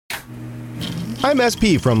I'm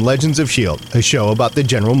SP from Legends of S.H.I.E.L.D., a show about the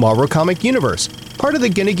general Marvel comic universe, part of the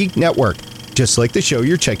Gonna Geek Network, just like the show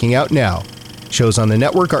you're checking out now. Shows on the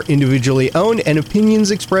network are individually owned and opinions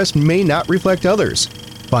expressed may not reflect others.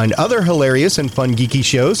 Find other hilarious and fun geeky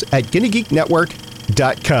shows at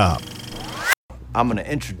GonnaGeekNetwork.com. I'm going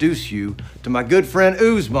to introduce you to my good friend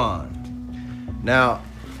Uzman. Now,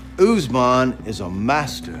 Uzman is a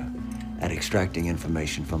master at extracting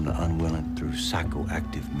information from the unwilling through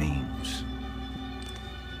psychoactive means.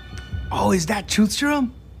 Oh, is that truth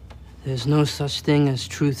serum? There's no such thing as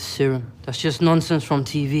truth serum. That's just nonsense from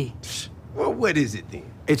TV. Well, what is it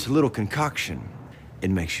then? It's a little concoction. It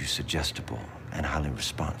makes you suggestible and highly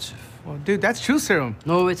responsive. Well, dude, that's truth serum.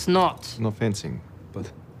 No, it's not. No fencing,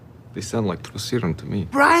 but they sound like truth serum to me.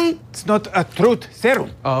 Right? It's not a truth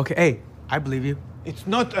serum. Oh, okay. Hey, I believe you. It's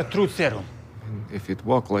not a truth serum. And if it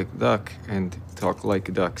walk like duck and talk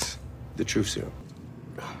like ducks, The truth serum.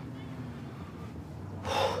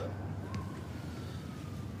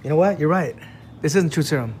 You know what? You're right. This isn't truth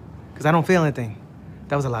serum, because I don't feel anything.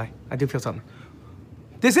 That was a lie. I do feel something.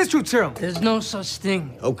 This is truth serum. There's no such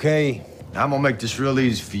thing. Okay, I'm gonna make this real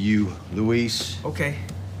easy for you, Luis. Okay.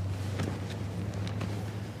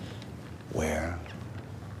 Where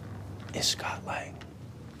is Scott Lang?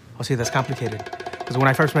 Oh, see, that's complicated. Because when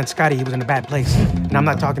I first met Scotty, he was in a bad place. And I'm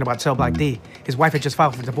not talking about Cell Block D. His wife had just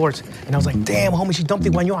filed for divorce. And I was like, damn, homie, she dumped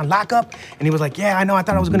you when you're on lockup? And he was like, yeah, I know, I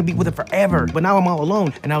thought I was gonna be with her forever. But now I'm all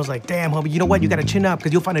alone. And I was like, damn, homie, you know what? You gotta chin up,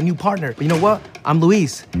 because you'll find a new partner. But you know what? I'm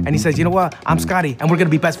Luis. And he says, you know what? I'm Scotty, and we're gonna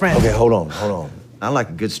be best friends. Okay, hold on. I like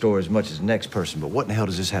a good story as much as the next person, but what in the hell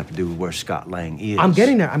does this have to do with where Scott Lang is? I'm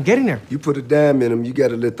getting there. You put a dime in him, you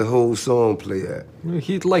gotta let the whole song play out.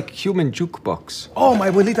 he'd like human jukebox. Oh,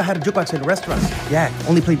 my abuelita had a jukebox in the restaurant. Yeah,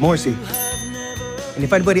 only played Morrissey. And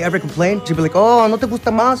if anybody ever complained, she'd be like, oh, no te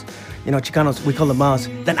gusta más? You know, Chicanos, we call them más.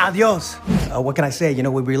 Then adios. What can I say? You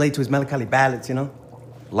know, we relate to his melancholy ballads, you know?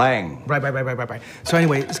 Lang. Right. So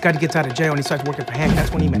anyway, Scotty gets out of jail and he starts working for Hank.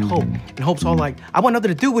 That's when he met Hope. And Hope's all like, I want nothing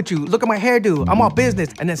to do with you. Look at my hairdo. I'm all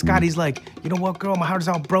business. And then Scotty's like, you know what, girl? My heart is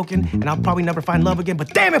all broken and I'll probably never find love again.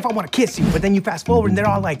 But damn if I want to kiss you. But then you fast forward and they're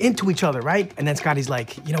all like into each other, right? And then Scotty's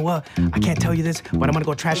like, you know what? I can't tell you this, but I'm gonna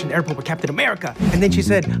go trash in the airport with Captain America. And then she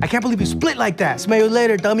said, I can't believe you split like that. Smell you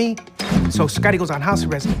later, dummy. So Scotty goes on house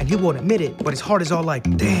arrest and he won't admit it. But his heart is all like,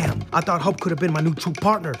 damn, I thought Hope could have been my new true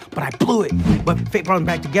partner, but I blew it. But fate brought them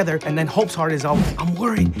back together. And then Hope's heart is all, I'm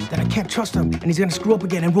worried that I can't trust him and he's gonna screw up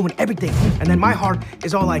again and ruin everything. And then my heart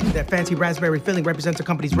is all like, that fancy raspberry filling represents the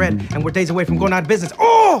company's red and we're days away from going out of business.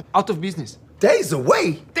 Oh! Out of business. Days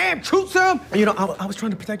away? Damn, truth serum! And you know, I was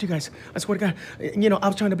trying to protect you guys. I swear to God. You know, I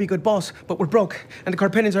was trying to be a good boss, but we're broke. And the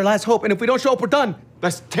Carpentians are our last hope, and if we don't show up, we're done.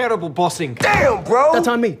 That's terrible bossing. Damn, bro! That's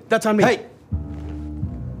on me. Hey!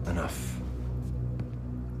 Enough.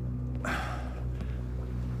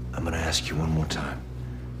 I'm gonna ask you one more time.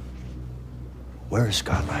 Where is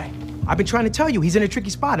Scott Lang? I've been trying to tell you, he's in a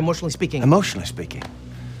tricky spot, emotionally speaking. Emotionally speaking.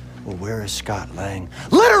 Well, where is Scott Lang?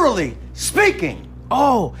 Literally speaking!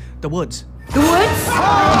 Oh, the woods. The woods?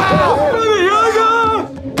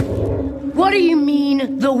 What do you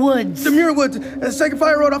mean, the woods? The Muir Woods, Second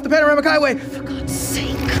Fire Road off the Panoramic Highway. For God's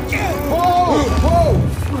sake. Father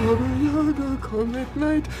Yaga, come at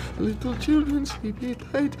night. Little children sleepy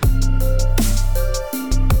tight.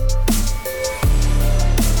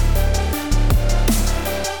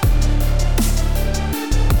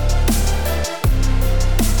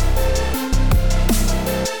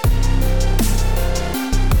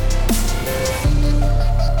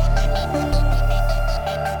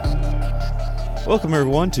 Welcome,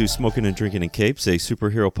 everyone, to Smoking and Drinking and Capes, a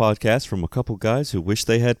superhero podcast from a couple guys who wish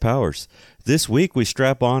they had powers. This week, we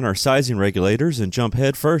strap on our sizing regulators and jump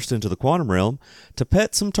headfirst into the quantum realm to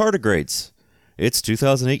pet some tardigrades. It's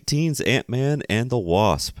 2018's Ant-Man and the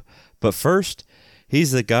Wasp. But first,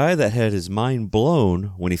 he's the guy that had his mind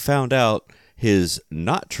blown when he found out his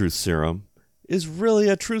not-truth serum is really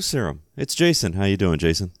a truth serum. It's Jason. How you doing,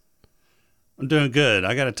 Jason? I'm doing good.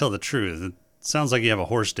 I got to tell the truth. It sounds like you have a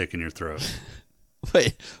horse dick in your throat.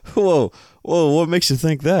 Wait, whoa, what makes you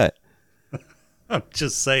think that? I'm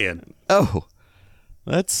just saying. Oh,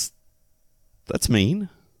 that's mean.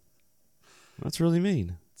 That's really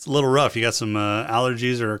mean. It's a little rough. You got some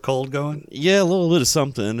allergies or a cold going? Yeah, a little bit of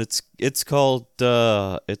something. It's called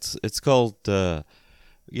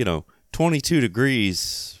 22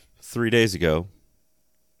 degrees 3 days ago.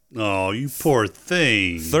 Oh, you poor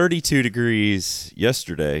thing. 32 degrees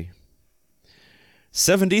yesterday.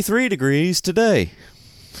 73 degrees today.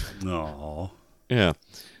 Oh. Yeah.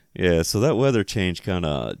 So that weather change kind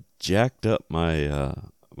of jacked up my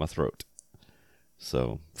my throat.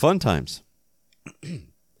 So fun times.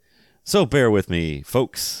 So bear with me,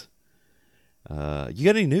 folks. You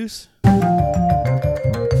got any news?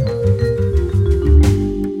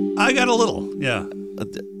 I got a little, yeah.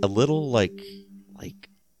 A little, like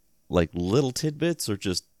little tidbits, or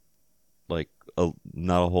just like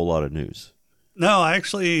not a whole lot of news? No, I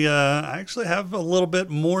actually have a little bit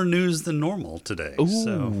more news than normal today.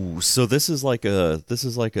 Ooh, so this is like a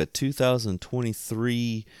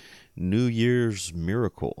 2023 New Year's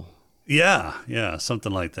miracle. Yeah,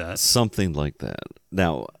 something like that. Something like that.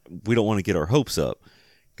 Now, we don't want to get our hopes up,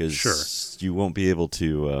 because you won't be able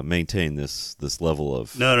to maintain this level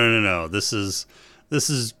of... No. This is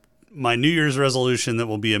my New Year's resolution that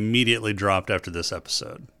will be immediately dropped after this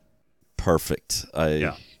episode. Perfect.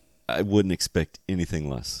 I wouldn't expect anything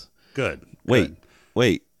less. Good.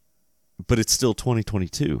 Wait, but it's still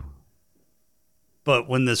 2022. But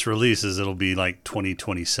when this releases, it'll be like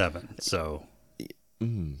 2027. So,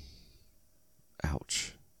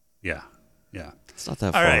 ouch. Yeah. It's not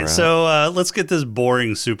that far. All right, out. so let's get this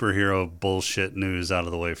boring superhero bullshit news out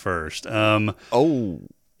of the way first.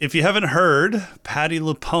 If you haven't heard, Patti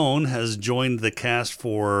LuPone has joined the cast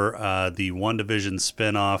for the WandaVision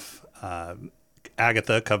spinoff,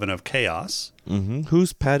 Agatha, Coven of Chaos. Mm-hmm.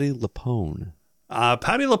 Who's Patti LuPone?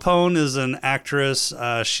 Patti LuPone is an actress.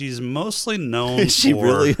 She's mostly known Is she for...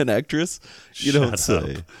 really an actress? You don't Shut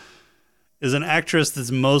say. up. Is an actress that's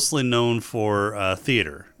mostly known for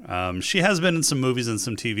theater. She has been in some movies and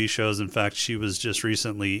some TV shows. In fact, she was just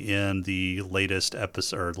recently in the latest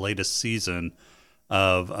season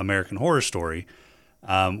of American Horror Story,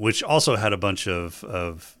 which also had a bunch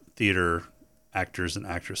of theater actors and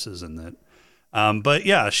actresses in it. But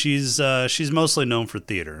yeah, she's mostly known for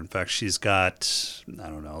theater. In fact, she's got, I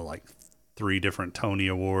don't know, like 3 different Tony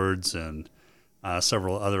Awards and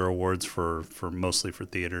several other awards for mostly for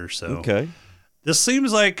theater. So okay. This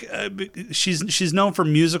seems like she's known for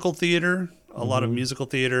musical theater, a lot of musical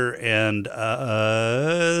theater, and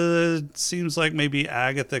it seems like maybe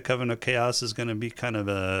Agatha, Coven of Chaos is going to be kind of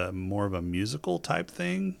a more of a musical type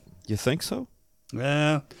thing. You think so?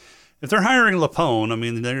 Yeah. If they're hiring LuPone, I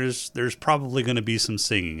mean, there's probably going to be some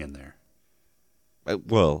singing in there.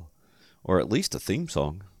 Well, or at least a theme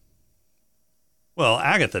song. Well,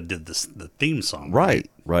 Agatha did the theme song. Right.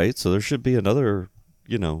 So there should be another,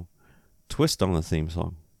 twist on the theme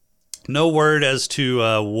song. No word as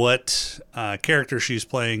to what character she's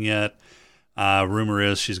playing yet. Rumor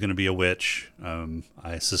is she's going to be a witch.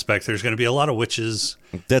 I suspect there's going to be a lot of witches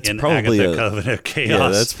in probably Agatha, Coven of Chaos. Yeah,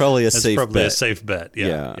 that's probably a safe bet.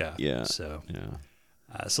 Yeah. So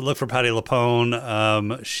look for Patti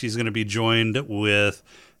LuPone. She's going to be joined with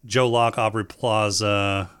Joe Locke, Aubrey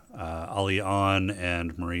Plaza, Ali Ahn,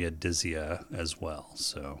 and Maria Dizia as well.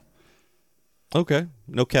 So, okay,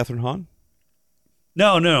 no Catherine Hahn.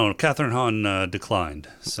 No, Catherine Hahn declined.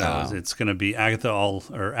 So it's going to be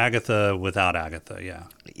Agatha without Agatha. Yeah.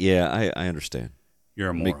 Yeah, I understand. You're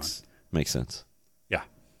a moron. Makes sense. Yeah.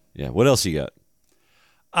 What else you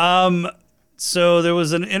got? So there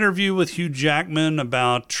was an interview with Hugh Jackman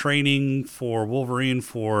about training for Wolverine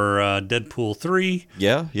for Deadpool 3.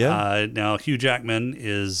 Yeah. Now Hugh Jackman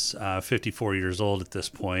is 54 years old at this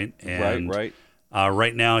point, and right.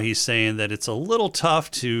 Right now he's saying that it's a little tough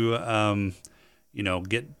to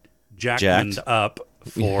get Jackmaned up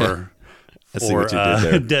for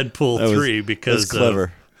Deadpool 3 because that's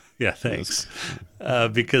clever. Yeah, thanks.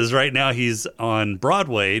 Because right now he's on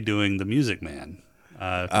Broadway doing The Music Man.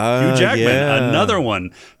 Hugh Jackman, another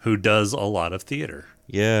one who does a lot of theater.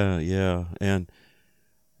 Yeah, and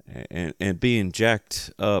being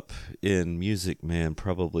jacked up in Music Man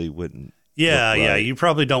probably wouldn't. Yeah, you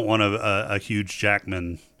probably don't want a huge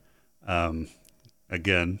Jackman.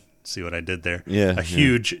 Again, see what I did there? Yeah,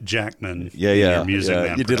 huge Jackman. Yeah, in your Music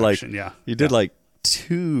Man you production. You did like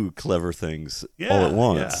 2 clever things all at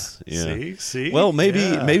once. Yeah. See. Well,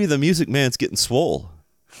 maybe the Music Man's getting swole.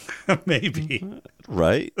 Maybe.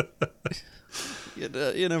 Right.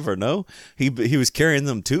 You never know. He was carrying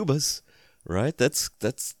them tubas, right? That's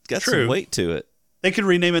got True. some weight to it. They could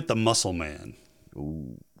rename it the Muscle Man.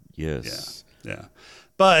 Ooh, yes. Yeah.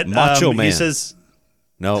 But Macho Man. He says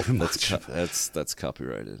no. That's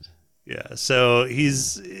copyrighted. Yeah. So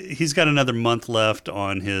he's got another month left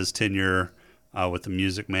on his tenure with the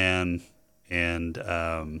Music Man, and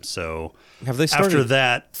so have they started after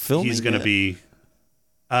that filming he's going to yet? be.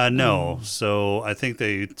 No. So I think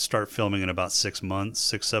they start filming in about 7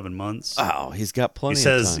 months. Oh, he's got plenty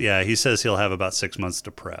of time. Yeah, he says he'll have about 6 months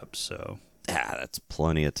to prep. So that's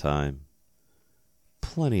plenty of time.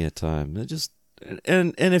 Plenty of time. It just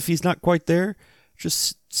and if he's not quite there,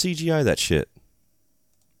 just CGI that shit.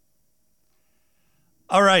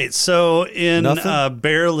 All right, so in Nothing?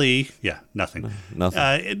 barely, nothing.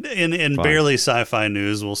 Nothing. In Fine. barely sci-fi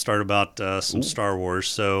news, we'll start about some Star Wars.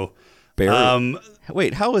 So,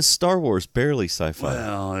 Wait, how is Star Wars barely sci-fi?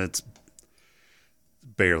 well, it's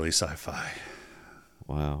barely sci-fi.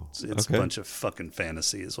 Wow. It's a bunch of fucking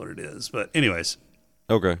fantasy, is what it is. But anyways,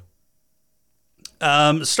 Okay.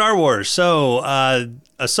 Star Wars. So,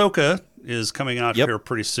 Ahsoka is coming out Yep. here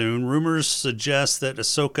pretty soon. Rumors suggest that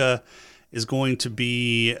Ahsoka is going to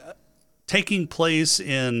be taking place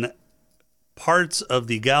in parts of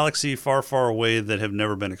the galaxy far, far away that have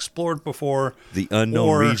never been explored before. The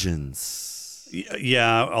unknown regions.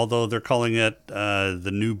 Yeah, although they're calling it the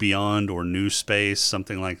New Beyond or New Space,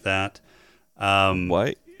 something like that.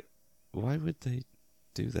 Why would they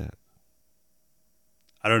do that?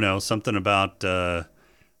 I don't know, something about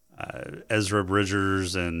Ezra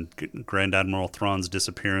Bridgers and Grand Admiral Thrawn's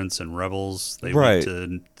disappearance and Rebels. They went to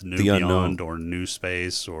the New Beyond Unknown. or New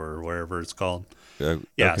Space or wherever it's called. Yeah.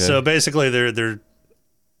 Yeah, Okay. so basically they're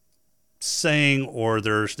saying or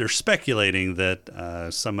they're speculating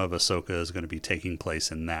that some of Ahsoka is going to be taking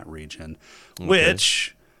place in that region,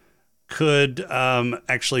 which could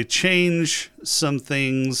actually change some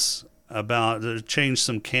things change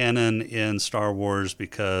some canon in Star Wars,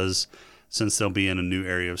 because since they'll be in a new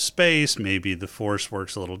area of space, maybe the Force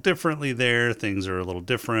works a little differently there. Things are a little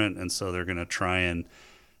different, and so they're going to try and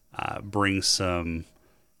bring some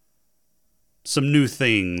new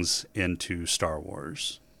things into Star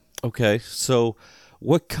Wars. Okay, so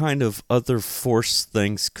what kind of other Force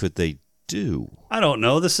things could they do? I don't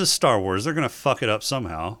know. This is Star Wars. They're going to fuck it up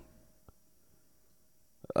somehow.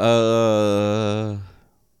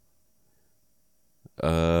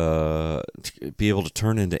 Be able to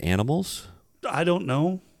turn into animals? I don't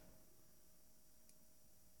know.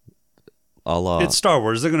 A la It's Star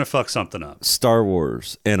Wars. They're going to fuck something up. Star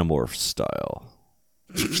Wars Animorph style.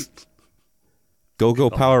 Go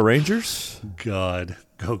Power Rangers? God.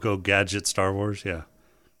 Go Gadget Star Wars? Yeah.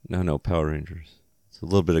 No, Power Rangers. It's a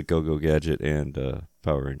little bit of Go Gadget and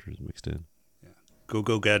Power Rangers mixed in. Go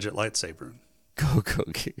Gadget lightsaber. Go.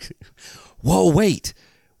 Whoa,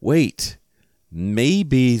 wait.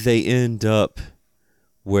 Maybe they end up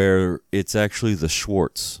where it's actually the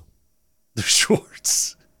Schwartz. The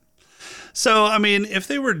Schwartz. So, I mean, if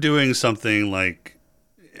they were doing something like...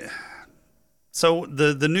 So,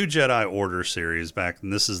 the new Jedi Order series back,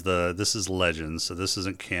 and this is Legends, so this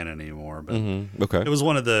isn't canon anymore, but Okay. it was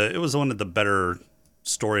one of the better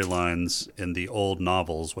storylines in the old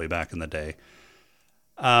novels way back in the day.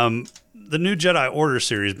 The new Jedi Order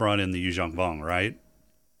series brought in the Yuzhong Vong, right?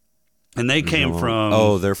 And they came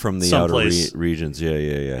from... they're from the outer regions. Yeah.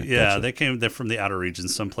 Yeah, Gotcha. they're from the outer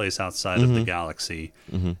regions, someplace outside of the galaxy.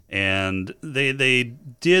 And they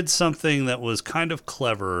did something that was kind of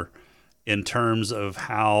clever in terms of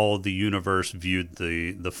how the universe viewed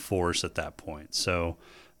the Force at that point. So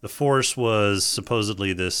the Force was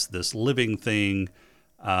supposedly this living thing,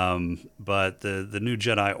 but the new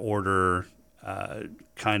Jedi Order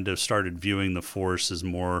kind of started viewing the Force as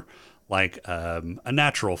more like a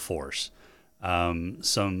natural force,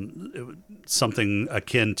 something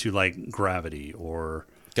akin to like gravity or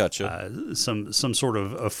Gotcha. some sort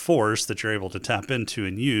of a force that you're able to tap into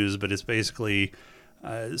and use, but it's basically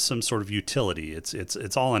some sort of utility.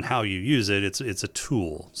 It's all in how you use it. It's a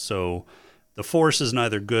tool. So the Force is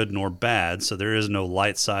neither good nor bad. So there is no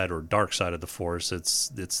light side or dark side of the Force. It's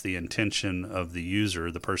the intention of the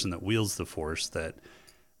user, the person that wields the Force, that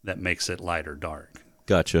makes it light or dark.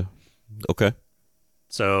 Gotcha. Okay.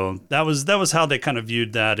 So that was how they kind of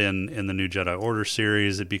viewed that in the new Jedi Order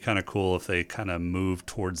series. It'd be kind of cool if they kind of moved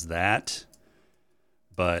towards that,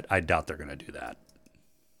 but I doubt they're going to do that.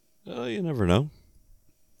 You never know.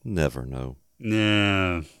 Never know.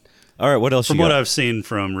 Yeah. All right, what else From you what got? I've seen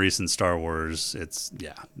from recent Star Wars, it's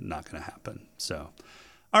not going to happen. So,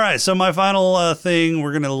 all right. So my final thing,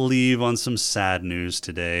 we're going to leave on some sad news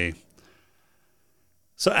today.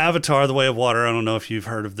 So Avatar: The Way of Water. I don't know if you've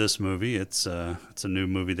heard of this movie. It's a new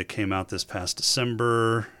movie that came out this past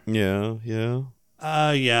December. Yeah.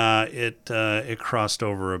 It crossed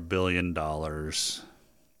over $1 billion.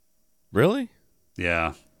 Really?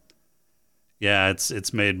 Yeah. Yeah,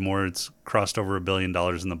 it's made more. It's crossed over $1 billion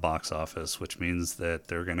in the box office, which means that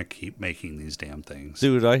they're going to keep making these damn things.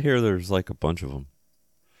 Dude, I hear there's like a bunch of them.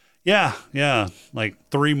 Yeah, like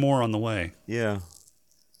 3 more on the way. Yeah.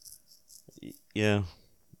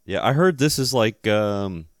 I heard this is like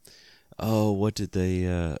what did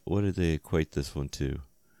they equate this one to?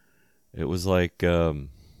 It was like man,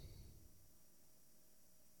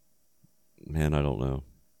 I don't know.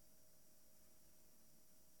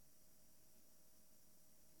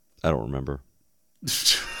 I don't remember.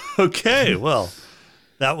 Okay, well,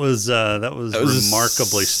 that was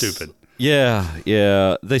remarkably stupid.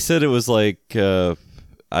 Yeah. They said it was like I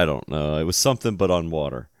don't know. It was something, but on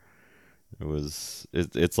water.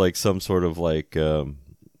 It's like some sort of like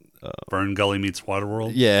Fern Gully meets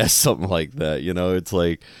Waterworld. Yeah, something like that. You know, it's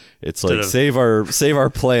like save our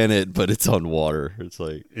planet, but it's on water. It's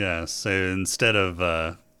like so instead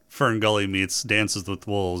of Fern Gully meets Dances with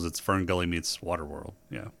Wolves, it's Fern Gully meets Waterworld.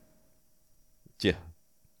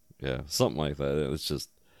 Yeah, something like that. It was just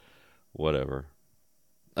whatever.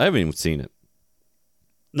 I haven't even seen it.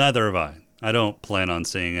 Neither have I. I don't plan on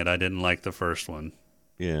seeing it. I didn't like the first one.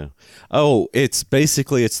 Yeah. Oh, it's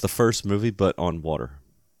the first movie, but on water.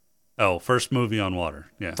 Oh, first movie on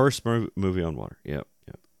water. Yeah. First movie on water. Yep.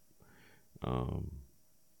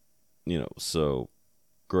 So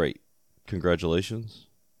great. Congratulations.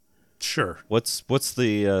 Sure. What's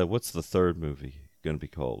the third movie going to be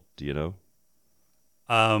called? Do you know?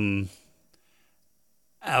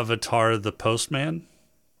 Avatar the Postman.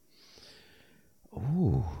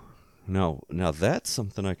 Ooh. No. Now that's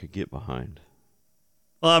something I could get behind.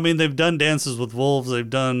 Well, I mean, they've done Dances with Wolves. They've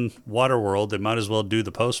done Waterworld. They might as well do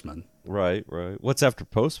The Postman. Right. What's after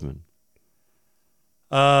Postman?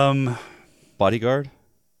 Bodyguard?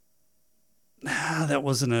 That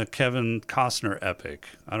wasn't a Kevin Costner epic.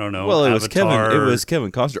 I don't know. Well, it Avatar, was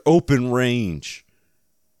Kevin Costner. Open Range.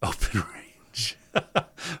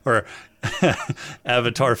 Or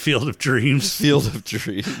Avatar Field of Dreams.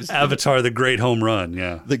 Avatar The Great Home Run,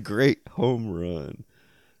 yeah. The Great Home Run.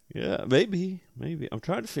 Yeah, maybe. I'm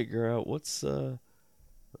trying to figure out what's let's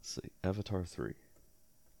see, Avatar 3.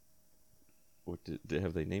 What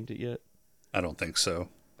have they named it yet? I don't think so.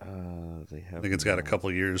 They have. I think it's got a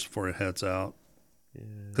couple years before it heads out. Yeah.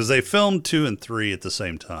 Because they filmed 2 and 3 at the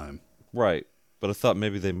same time. Right. But I thought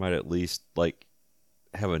maybe they might at least like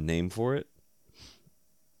have a name for it.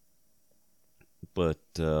 But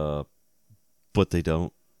they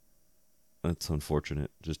don't. That's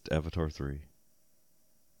unfortunate. Just Avatar 3.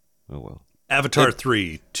 Oh well. Avatar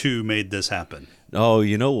 3, 2 made this happen. Oh,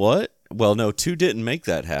 you know what? Well, no, 2 didn't make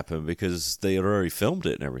that happen because they had already filmed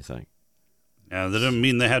it and everything. Yeah, that didn't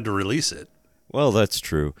mean they had to release it. Well, that's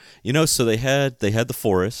true. You know, so they had the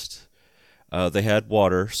forest, they had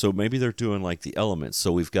water, so maybe they're doing like the elements.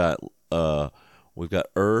 So we've got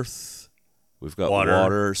earth, we've got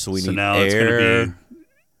water, so we need now air. It's going to be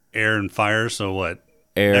air and fire. So what?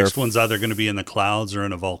 Air. Next one's either going to be in the clouds or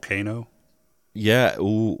in a volcano. Yeah.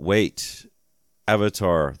 Ooh, wait.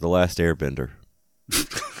 Avatar: The Last Airbender.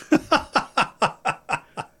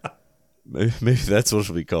 maybe that's what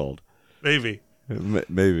it'll be called. Maybe.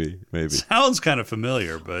 Sounds kind of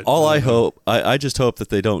familiar, but I just hope that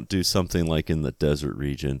they don't do something like in the desert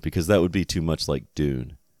region, because that would be too much like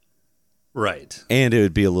Dune. Right. And it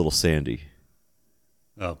would be a little sandy.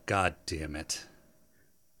 Oh, God damn it.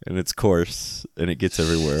 And it's coarse, and it gets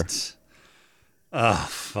everywhere. Oh,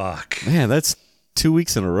 fuck. Man, that's 2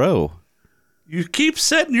 weeks in a row. You keep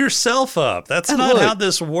setting yourself up. That's not how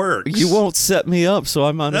this works. You won't set me up, so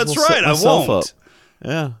I might as well set myself up.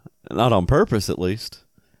 Yeah. Not on purpose, at least.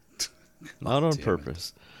 Not on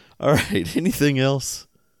purpose. All right. Anything else?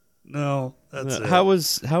 No, that's it. How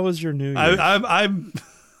was your New Year's?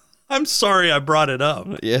 I'm sorry I brought it up.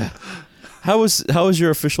 Yeah. How was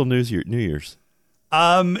your official New Year's?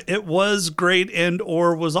 It was great and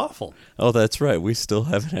or was awful. Oh, that's right. We still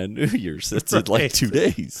haven't had New Year's. That's in like 2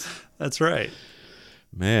 days. That's right.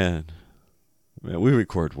 Man, we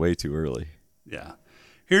record way too early. Yeah.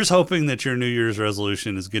 Here's hoping that your New Year's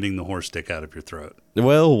resolution is getting the horse stick out of your throat.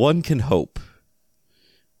 Well, one can hope.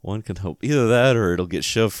 One can hope. Either that or it'll get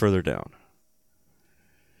shoved further down.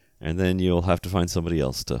 And then you'll have to find somebody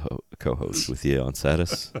else to co-host with you on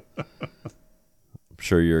Satis. I'm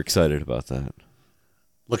sure you're excited about that.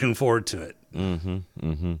 Looking forward to it.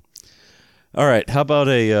 Mm-hmm. All right. How about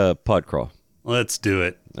a pod crawl? Let's do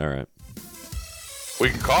it. All right. We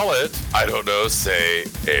can call it, I don't know, say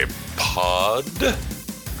a pod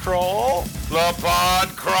crawl? The pod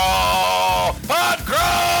crawl! Pod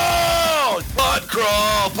crawl! Pod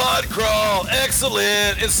crawl! Pod crawl!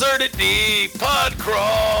 Excellent! Insert it deep! Pod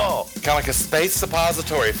crawl! Kind of like a space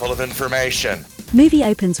suppository full of information. Movie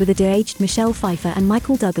opens with a de-aged Michelle Pfeiffer and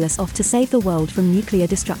Michael Douglas off to save the world from nuclear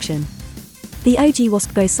destruction. The OG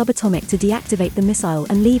Wasp goes subatomic to deactivate the missile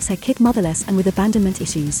and leaves her kid motherless and with abandonment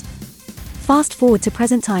issues. Fast forward to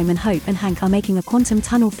present time and Hope and Hank are making a quantum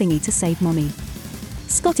tunnel thingy to save Mommy.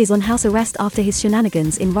 Scott is on house arrest after his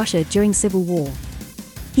shenanigans in Russia during Civil War.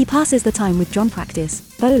 He passes the time with drum practice,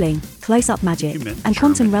 bowling, close-up magic, and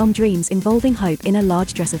quantum realm dreams involving Hope in a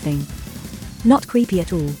large dresser thing. Not creepy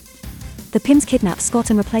at all. The Pims kidnap Scott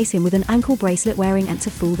and replace him with an ankle bracelet wearing Ant to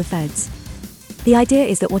fool the feds. The idea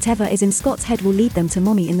is that whatever is in Scott's head will lead them to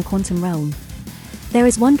Mommy in the quantum realm. There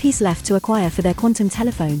is one piece left to acquire for their quantum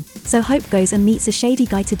telephone, so Hope goes and meets a shady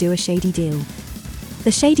guy to do a shady deal.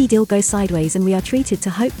 The shady deal goes sideways and we are treated to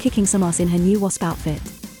Hope kicking some ass in her new wasp outfit.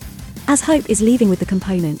 As Hope is leaving with the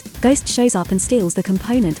component, Ghost shows up and steals the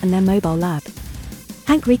component and their mobile lab.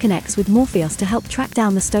 Hank reconnects with Morpheus to help track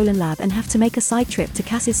down the stolen lab and have to make a side trip to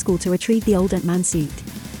Cass's school to retrieve the old Ant-Man suit.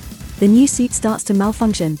 The new suit starts to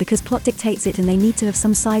malfunction because plot dictates it and they need to have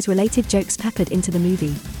some size-related jokes peppered into the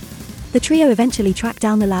movie. The trio eventually track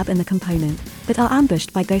down the lab and the component, but are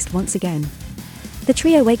ambushed by Ghost once again. The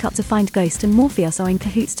trio wake up to find Ghost and Morpheus are in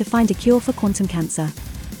cahoots to find a cure for quantum cancer.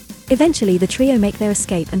 Eventually the trio make their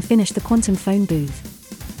escape and finish the quantum phone booth.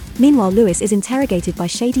 Meanwhile Lewis is interrogated by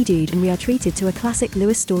Shady Dude and we are treated to a classic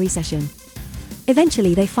Lewis story session.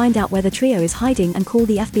 Eventually they find out where the trio is hiding and call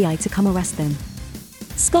the FBI to come arrest them.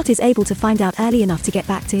 Scott is able to find out early enough to get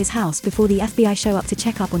back to his house before the FBI show up to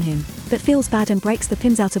check up on him, but feels bad and breaks the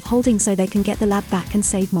Pims out of holding so they can get the lab back and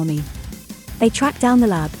save Mommy. They track down the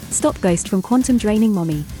lab, stop Ghost from quantum draining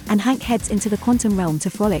Mommy, and Hank heads into the quantum realm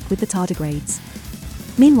to frolic with the tardigrades.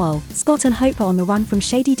 Meanwhile, Scott and Hope are on the run from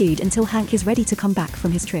Shady Dude until Hank is ready to come back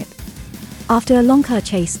from his trip. After a long car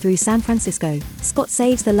chase through San Francisco, Scott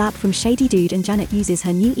saves the lab from Shady Dude and Janet uses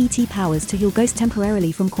her new ET powers to heal Ghost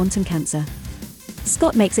temporarily from quantum cancer.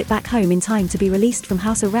 Scott makes it back home in time to be released from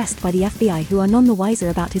house arrest by the FBI who are none the wiser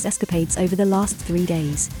about his escapades over the last 3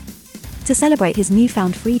 days. To celebrate his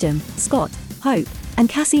newfound freedom, Scott, Hope, and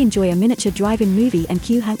Cassie enjoy a miniature drive-in movie and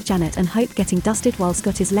cue Hank, Janet, and Hope getting dusted while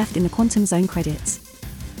Scott is left in the Quantum Zone credits.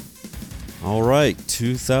 All right,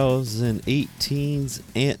 2018's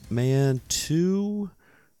Ant-Man 2,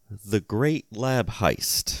 The Great Lab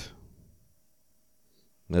Heist.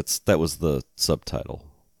 That was the subtitle.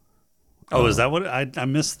 Oh, is that what I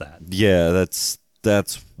missed that? Yeah, that's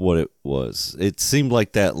what it was. It seemed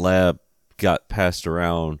like that lab got passed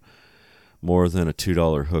around more than a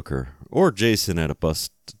 $2 hooker or Jason at a bus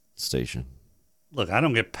station. Look, I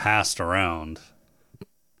don't get passed around.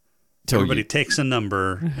 Everybody takes a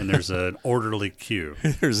number, and there's an orderly queue.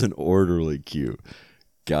 There's an orderly queue.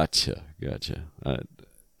 Gotcha.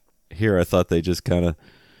 Here, I thought they just kind of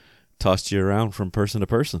tossed you around from person to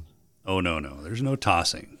person. Oh, no. There's no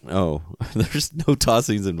tossing. Oh, there's no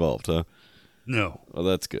tossings involved, huh? No. Well,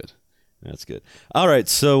 that's good. That's good. All right,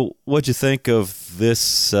 so what'd you think of this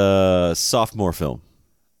sophomore film?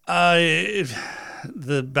 About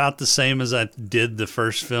the same as I did the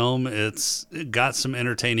first film. It got some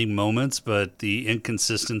entertaining moments, but the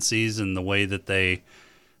inconsistencies in the way that they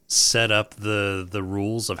set up the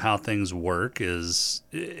rules of how things work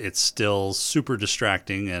it's still super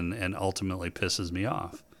distracting and ultimately pisses me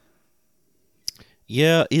off.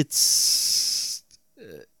 Yeah, it's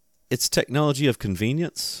technology of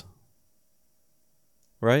convenience,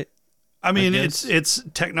 right? I mean, it's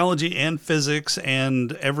technology and physics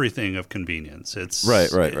and everything of convenience. It's right.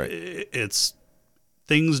 It's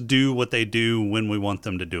things do what they do when we want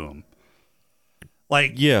them to do them.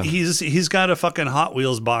 Like, yeah, he's got a fucking Hot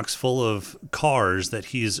Wheels box full of cars that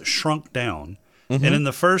he's shrunk down. Mm-hmm. And in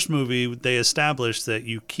the first movie, they established that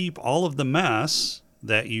you keep all of the mass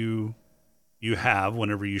that you have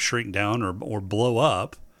whenever you shrink down or blow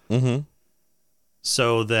up, mm-hmm.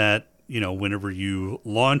 so that, whenever you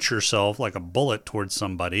launch yourself like a bullet towards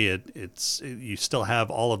somebody, you still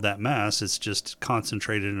have all of that mass. It's just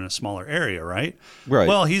concentrated in a smaller area, right? Right.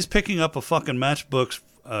 Well, he's picking up a fucking a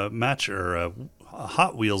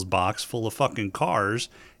Hot Wheels box full of fucking cars.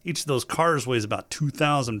 Each of those cars weighs about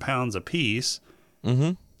 2,000 pounds a piece.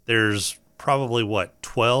 Mm-hmm. There's probably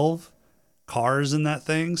 12 cars in that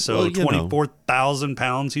thing, so 24,000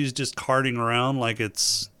 pounds he's just carting around like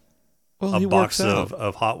it's a box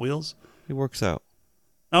of Hot Wheels. He works out.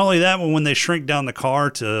 Not only that, but when they shrink down the car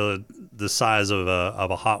to the size of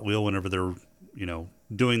a Hot Wheel whenever they're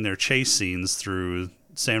doing their chase scenes through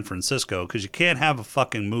San Francisco, because you can't have a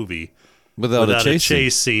fucking movie without a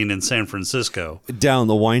chase scene in San Francisco down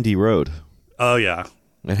the windy road. Oh yeah,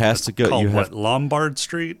 it has to go. Called Lombard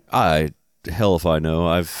Street? Hell if I know.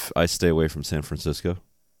 I stay away from San Francisco.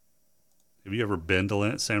 Have you ever been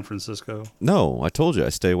to San Francisco? No, I told you I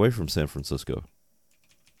stay away from San Francisco.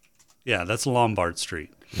 Yeah, that's Lombard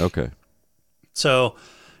Street. Okay. So,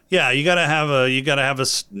 yeah, you gotta have a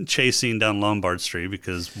chase scene down Lombard Street,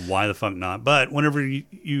 because why the fuck not? But whenever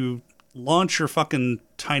you launch your fucking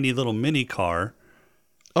tiny little mini car,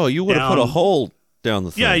 you would have put a hole down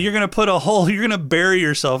the thing. Yeah, you're gonna put a hole. You're gonna bury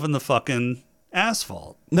yourself in the fucking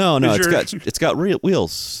asphalt. No, it's got real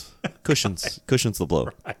wheels, cushions the blow.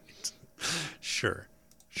 Right. Sure.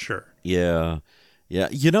 Sure. Yeah. Yeah.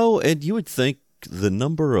 You know, and you would think the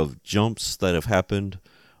number of jumps that have happened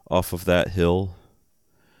off of that hill,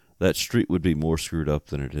 that street would be more screwed up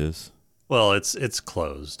than it is. Well, it's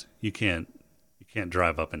closed. You can't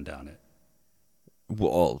drive up and down it.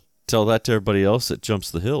 Well, tell that to everybody else that jumps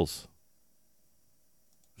the hills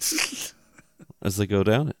as they go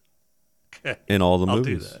down it. Okay. In all the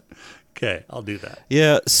movies. I'll do that. Okay, I'll do that.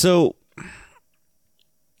 Yeah, so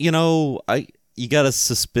you know, you got to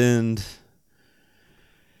suspend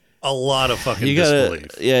a lot of fucking disbelief.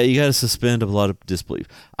 Yeah, you got to suspend a lot of disbelief.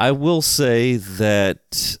 I will say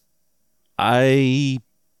that I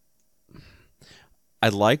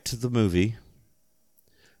liked the movie,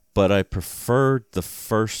 but I preferred the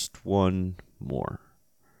first one more.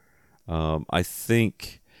 I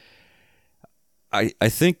think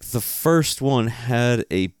the first one had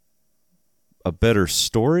a better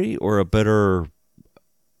story, or a better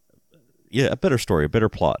story, a better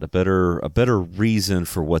plot, a better reason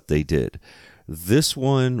for what they did. This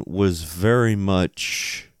one was very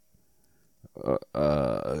much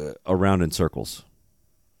around in circles.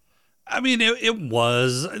 I mean, it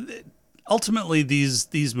was. Ultimately,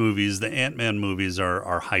 these movies, the Ant-Man movies,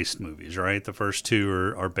 are heist movies, right? The first two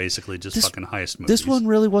are basically just fucking heist movies. This one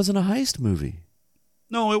really wasn't a heist movie.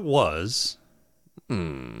 No, it was.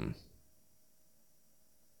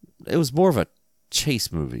 It was more of a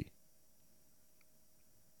chase movie.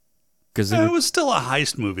 Because it was still a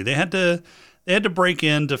heist movie. They had to break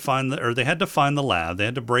in to find they had to find the lab. They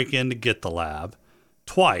had to break in to get the lab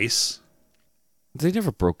twice. They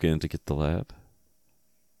never broke in to get the lab.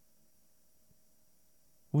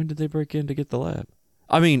 When did they break in to get the lab?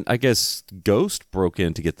 I mean, I guess Ghost broke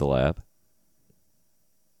in to get the lab.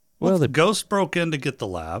 Well, the Ghost broke in to get the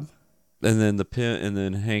lab, and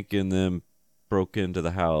then Hank and them broke into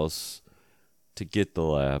the house to get the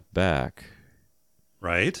lab back.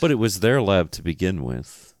 Right. But it was their lab to begin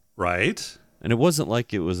with. Right. And it wasn't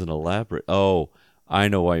like it was an elaborate. Oh, I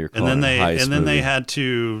know why you're calling it a heist movie. And then they had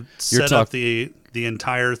to set up the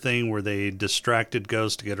entire thing where they distracted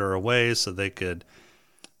Ghost to get her away so they could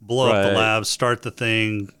blow up the lab, start the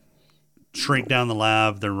thing, shrink down the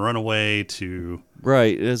lab, then run away to...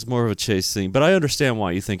 Right, it's more of a chase scene. But I understand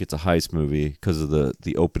why you think it's a heist movie, because of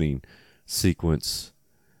the opening sequence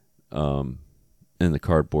in the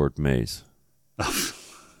cardboard maze.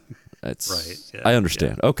 That's right. Yeah, I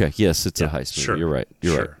understand. Yeah. Okay, yes, it's a heist movie. Sure. You're right.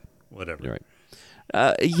 You're right. Whatever. You're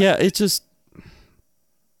right. Yeah, it just...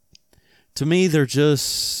 To me, they're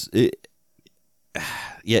just... it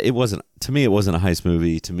wasn't... To me, it wasn't a heist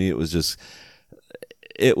movie. To me, it was just...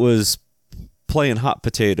 It was playing hot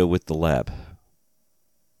potato with the lab.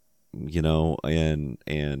 You know,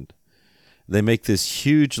 and they make this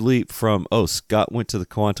huge leap from, oh, Scott went to the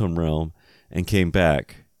quantum realm and came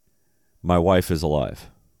back. My wife is alive.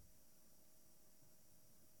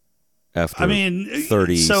 After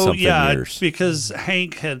 30-something years. Because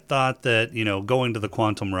Hank had thought that, going to the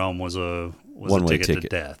quantum realm was a ticket to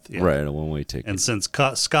death. Yeah. Right, a one-way ticket. And since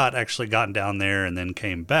Scott actually got down there and then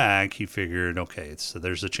came back, he figured, okay, so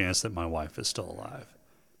there's a chance that my wife is still alive.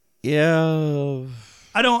 Yeah.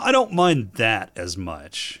 I don't mind that as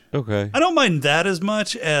much. Okay. I don't mind that as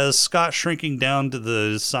much as Scott shrinking down to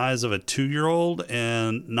the size of a 2-year-old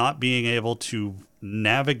and not being able to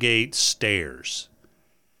navigate stairs.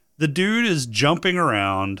 The dude is jumping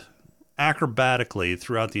around acrobatically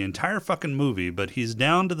throughout the entire fucking movie, but he's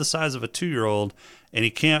down to the size of a 2-year-old and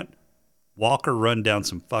he can't walk or run down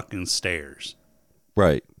some fucking stairs.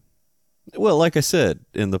 Right. Well, like I said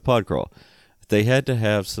in the pod crawl, they had to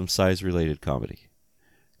have some size-related comedy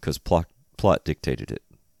because plot dictated it.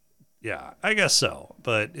 Yeah, I guess so,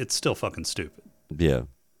 but it's still fucking stupid. Yeah.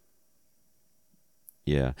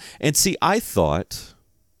 Yeah. And see, I thought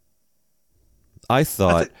I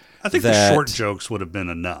think that, the short jokes would have been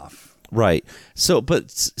enough. Right. So, but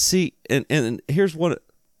see, and here's what,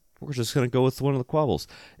 we're just going to go with one of the quabbles.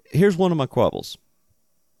 Here's one of my quabbles.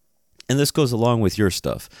 And this goes along with your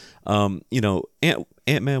stuff.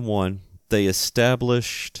 Ant-Man 1, they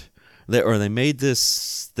established they made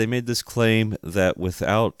this claim that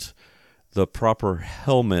without the proper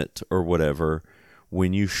helmet or whatever,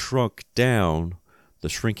 when you shrunk down, the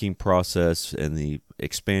shrinking process and the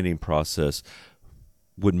expanding process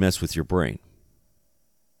would mess with your brain,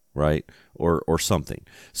 right? Or something.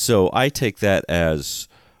 So I take that as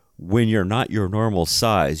when you're not your normal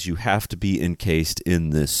size, you have to be encased in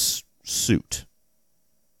this suit,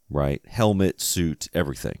 right? Helmet, suit,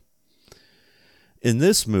 everything. In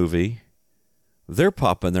this movie, they're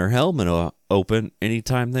popping their helmet open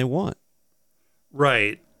anytime they want.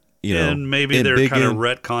 Right. You know, and maybe they're kind of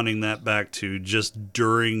retconning that back to just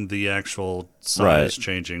during the actual size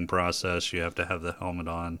changing process, you have to have the helmet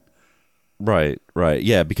on. Right.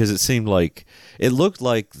 Yeah, because it looked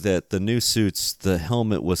like that the new suits, the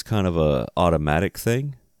helmet was kind of a automatic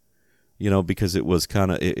thing, you know, because it was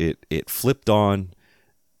kind of, it flipped on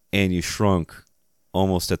and you shrunk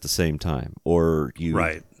almost at the same time, or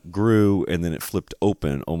you grew and then it flipped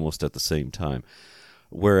open almost at the same time.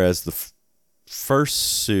 Whereas the first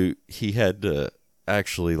suit, he had to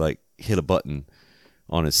actually like hit a button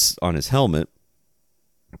on his helmet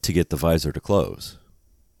to get the visor to close.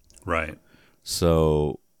 Right.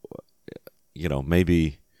 So, you know,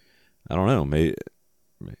 maybe, I don't know,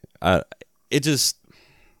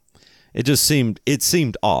 it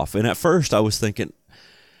seemed off. And at first I was thinking,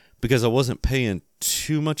 because I wasn't paying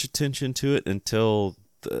too much attention to it until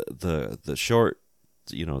the short,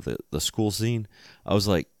 you know, the school scene, I was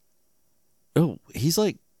like, oh, he's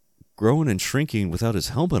like growing and shrinking without his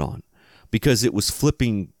helmet on, because it was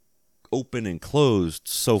flipping open and closed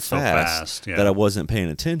so fast that I wasn't paying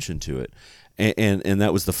attention to it. And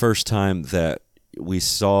that was the first time that we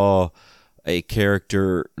saw a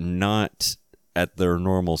character not at their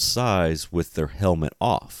normal size with their helmet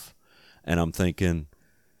off. And I'm thinking,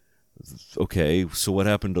 okay, so what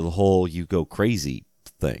happened to the whole you go crazy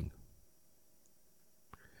thing?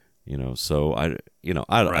 You know, so I don't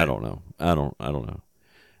know. I don't know.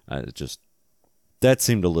 That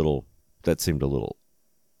seemed a little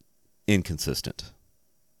inconsistent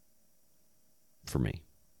for me.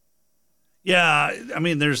 Yeah, I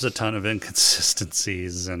mean, there's a ton of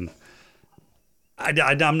inconsistencies, and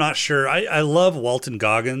I'm not sure. I love Walton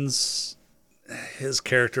Goggins. His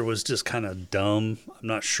character was just kind of dumb. I'm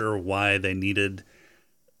not sure why they needed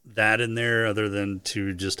that in there, other than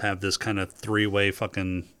to just have this kind of three-way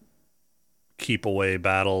fucking keep away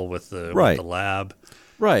battle with the lab.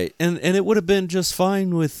 Right. And it would have been just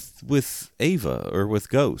fine with Ava or with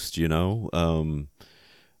Ghost, you know,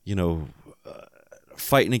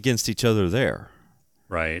 fighting against each other there.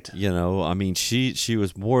 Right. You know, I mean, she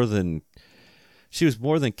was more than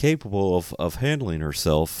capable of handling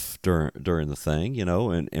herself during the thing, you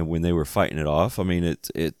know, and when they were fighting it off, I mean,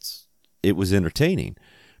 it was entertaining.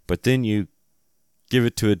 But then you give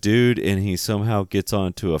it to a dude and he somehow gets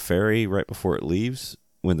onto a ferry right before it leaves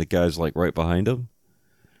when the guy's like right behind him.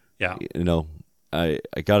 Yeah. You know, I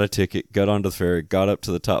got a ticket, got onto the ferry, got up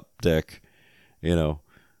to the top deck, you know,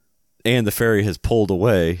 and the ferry has pulled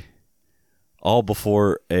away all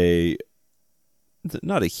before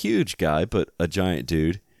not a huge guy, but a giant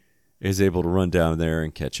dude is able to run down there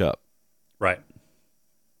and catch up. Right.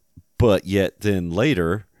 But yet then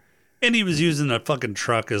later... And he was using a fucking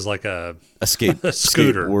truck as like a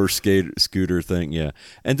scooter. Scooter thing, yeah.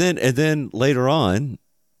 And then later on,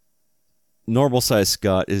 normal-sized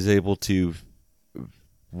Scott is able to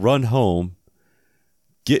run home,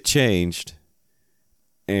 get changed,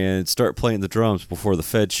 and start playing the drums before the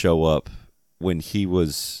feds show up when he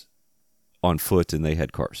was on foot and they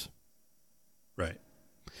had cars. Right.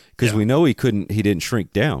 Because we know he didn't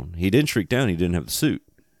shrink down. He didn't shrink down, he didn't have the suit.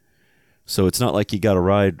 So it's not like he got a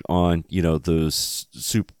ride on, you know, the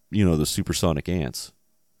supersonic ants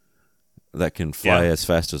that can fly as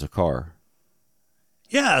fast as a car.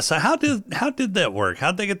 Yeah, so how did that work?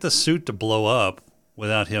 How'd they get the suit to blow up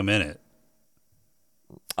without him in it?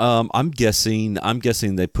 I'm guessing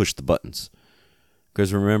they pushed the buttons.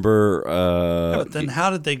 Because remember... but then how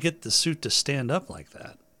did they get the suit to stand up like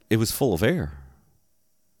that? It was full of air.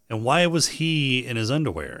 And why was he in his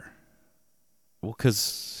underwear? Well,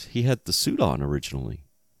 because he had the suit on originally.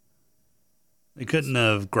 They couldn't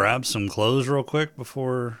have grabbed some clothes real quick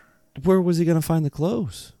before... Where was he going to find the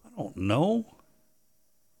clothes? I don't know.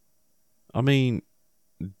 I mean,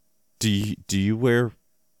 do you wear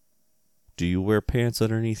pants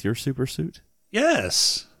underneath your super suit?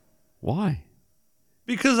 Yes. Why?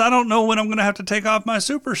 Because I don't know when I'm going to have to take off my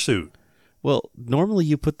super suit. Well, normally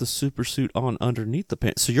you put the super suit on underneath the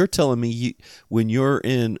pants. So you're telling me when you're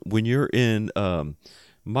in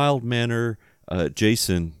mild manner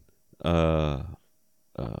Jason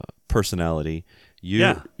personality,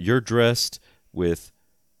 you're dressed with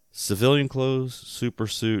civilian clothes, super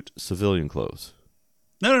suit, civilian clothes.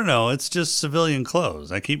 No. It's just civilian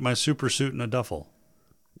clothes. I keep my super suit in a duffel.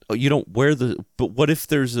 Oh, you don't wear but what if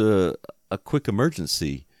there's a quick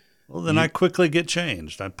emergency? Well, then I quickly get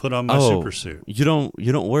changed. I put on my super suit. You don't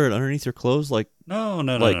wear it underneath your clothes like no,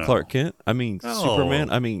 Clark Kent? I mean, no. Superman?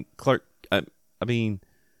 I mean, Clark... I mean...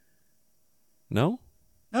 No?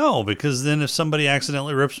 No, because then if somebody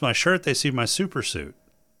accidentally rips my shirt, they see my super suit.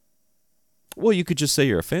 Well, you could just say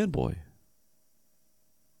you're a fanboy.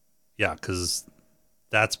 Yeah, because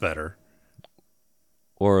That's better.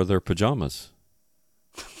 Or their pajamas.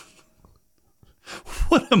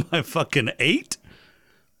 What am I, fucking 8?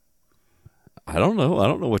 I don't know. I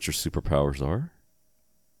don't know what your superpowers are.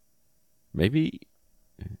 Maybe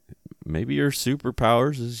your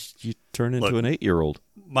superpowers is you turn into an 8-year-old.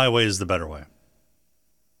 My way is the better way.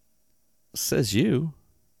 Says you.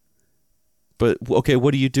 But, okay,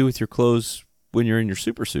 what do you do with your clothes when you're in your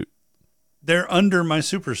super suit? They're under my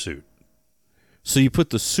super suit. So you put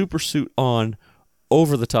the super suit on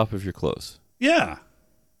over the top of your clothes? Yeah.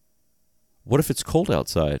 What if it's cold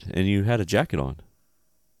outside and you had a jacket on?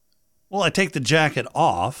 Well, I take the jacket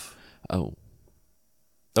off. Oh.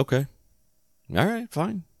 Okay. All right,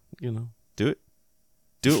 fine. Do it.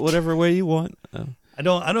 Do it whatever way you want. I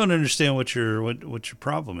don't understand what your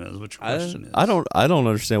problem is. What your question is. I don't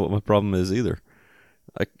understand what my problem is either.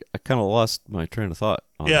 I kind of lost my train of thought.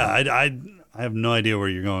 I have no idea where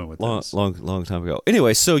you're going with this. Long time ago.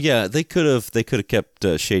 Anyway, so yeah, they could have kept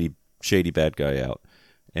shady bad guy out,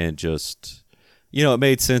 and just it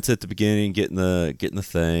made sense at the beginning, getting the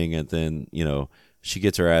thing, and then she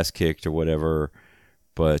gets her ass kicked or whatever,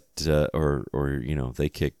 but or they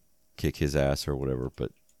kick his ass or whatever,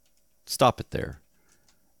 but stop it there.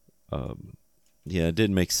 Yeah, it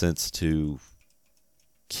didn't make sense to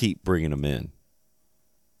keep bringing them in.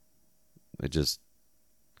 It just,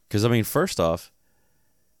 because first off,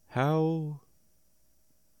 how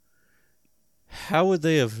would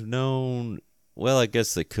they have known? Well, I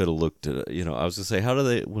guess they could have looked at it. I was gonna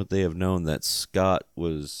say, would they have known that Scott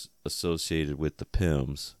was associated with the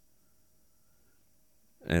Pims?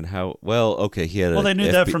 And how? Well, okay, he had. Well, they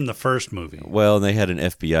knew that from the first movie. Well, and they had an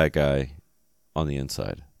FBI guy on the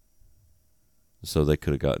inside, so they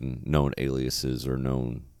could have gotten known aliases or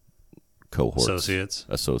known cohorts,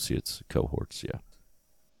 associates, cohorts. Yeah.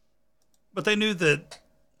 But they knew that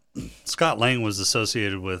Scott Lang was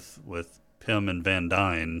associated with Pym and Van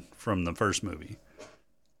Dyne from the first movie.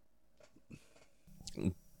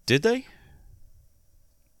 Did they?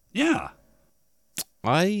 Yeah.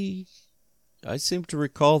 I seem to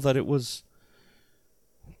recall that it was.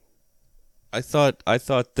 I thought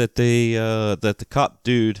that they that the cop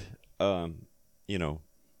dude,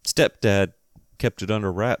 stepdad, kept it under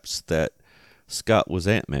wraps that Scott was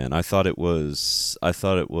Ant-Man. I thought it was.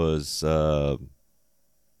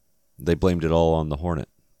 They blamed it all on the Hornet.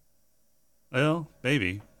 Well,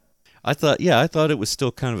 maybe. I thought it was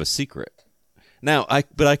still kind of a secret. Now,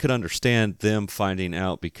 but I could understand them finding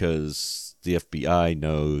out because the FBI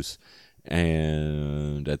knows,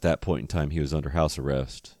 and at that point in time, he was under house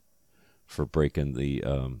arrest for breaking the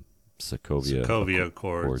Sokovia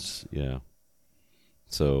Accords. Yeah.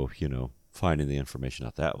 So, finding the information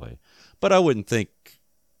out that way. But I wouldn't think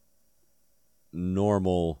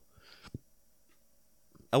normal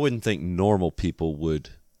people would.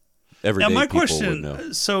 Everyday now, my people question, would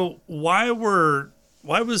know. So why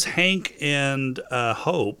was Hank and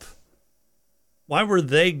Hope, why were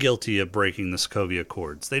they guilty of breaking the Sokovia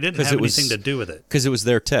Accords? They didn't have anything to do with it. Because it was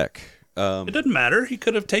their tech. It doesn't matter. He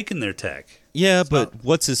could have taken their tech. Yeah, but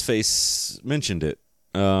what's-his-face mentioned it.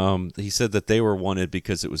 He said that they were wanted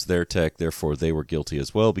because it was their tech, therefore they were guilty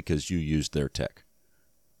as well because you used their tech.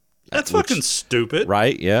 That's fucking stupid.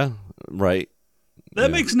 Right, yeah, right. That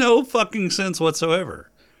makes no fucking sense whatsoever.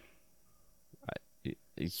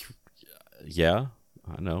 Yeah,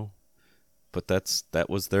 I know. But that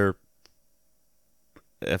was their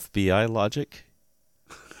FBI logic.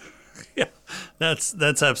 Yeah,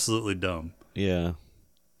 that's absolutely dumb. Yeah.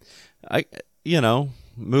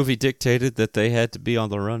 Movie dictated that they had to be on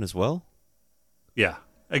the run as well. Yeah.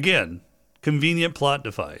 Again, convenient plot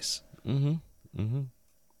device.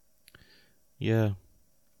 Yeah.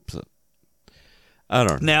 So, I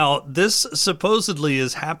don't know. Now, this supposedly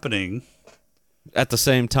is happening at the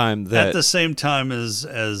same time as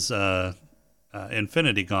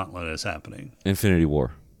Infinity Gauntlet is happening. Infinity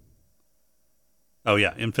War. Oh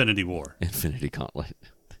yeah, Infinity War. Infinity Gauntlet.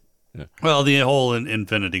 Yeah. Well, the whole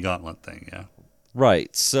Infinity Gauntlet thing, yeah.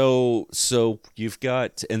 Right. So you've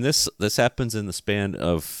got, and this happens in the span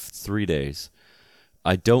of 3 days.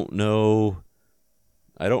 I don't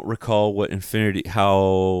recall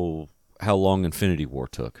how long Infinity War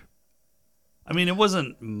took. I mean, it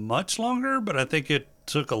wasn't much longer, but I think it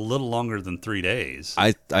took a little longer than 3 days.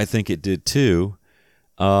 I think it did too.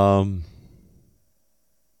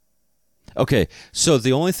 Okay, so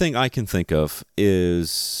the only thing I can think of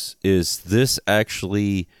is this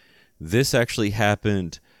actually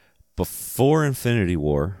happened before Infinity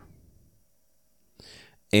War,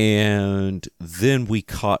 and then we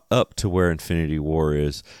caught up to where Infinity War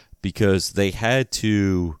is because they had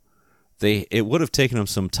to it would have taken them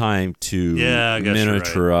some time to I guess you're right.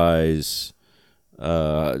 miniaturize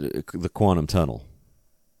the quantum tunnel.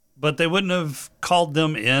 But they wouldn't have called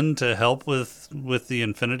them in to help with the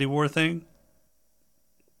Infinity War thing?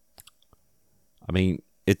 I mean,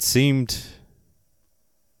 it seemed...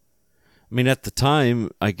 I mean, at the time,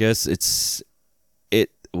 I guess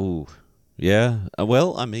yeah.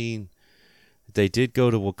 Well, I mean, they did go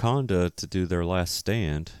to Wakanda to do their last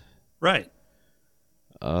stand. Right.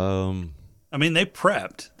 I mean, they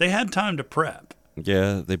prepped. They had time to prep.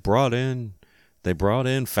 Yeah, they brought in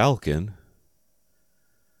Falcon.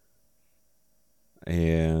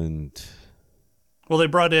 And... Well, they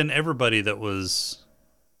brought in everybody that was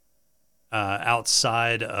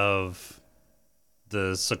outside of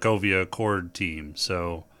the Sokovia Accord team.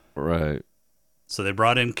 So right. So they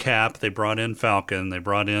brought in Cap, they brought in Falcon, they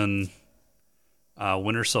brought in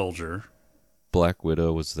Winter Soldier. Black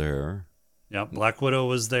Widow was there. Yep, Black Widow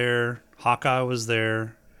was there. Hawkeye was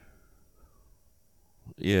there.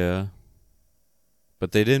 Yeah.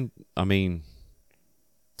 But they didn't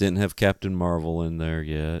have Captain Marvel in there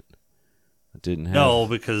yet. Didn't have... No,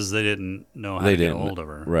 because they didn't know how to get hold of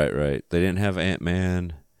her. Right. They didn't have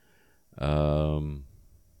Ant-Man. Who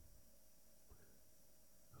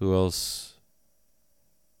else?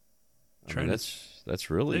 I mean, that's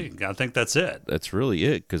really... I think that's it. That's really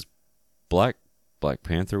it, because Black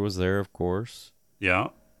Panther was there, of course. Yeah.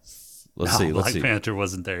 Let's see. Black Panther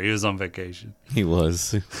wasn't there. He was on vacation. He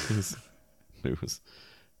was. He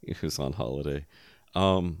was on holiday.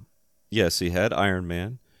 Yes, you had Iron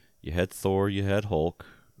Man, you had Thor, you had Hulk,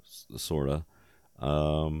 sorta.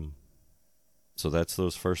 So that's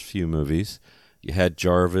those first few movies. You had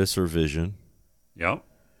Jarvis or Vision. Yep.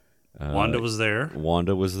 Wanda was there.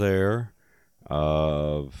 Wanda was there.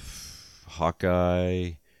 Hawkeye,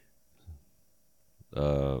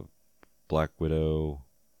 Black Widow.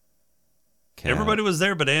 Cap. Everybody was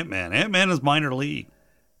there but Ant-Man. Ant-Man is minor league.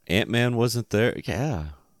 Ant-Man wasn't there. Yeah.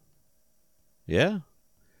 Yeah.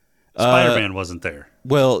 Spider-Man wasn't there.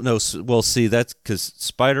 Well, no. Well, see, that's because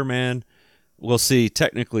Spider-Man. Well, see,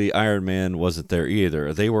 technically, Iron Man wasn't there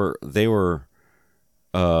either. They were. They were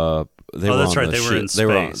that's right. They were in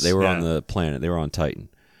space. They were on the planet. They were on Titan.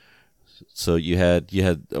 So you had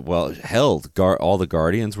well, hell, all the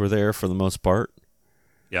Guardians were there for the most part.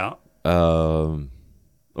 Yeah.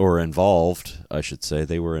 Or involved, I should say.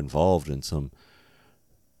 They were involved in some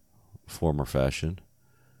form or fashion.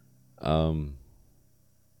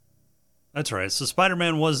 That's right. So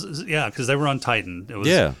Spider-Man was, because they were on Titan. It was,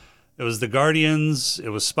 yeah. It was the Guardians, it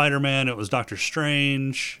was Spider-Man, it was Doctor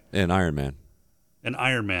Strange. And Iron Man.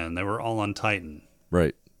 They were all on Titan.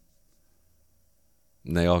 Right.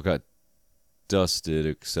 And they all got dusted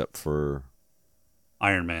except for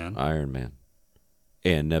Iron Man.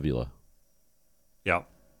 And Nebula. Yep.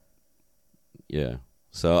 Yeah.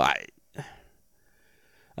 So I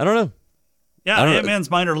don't know. Yeah, Ant-Man's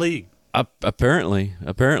minor league. Apparently,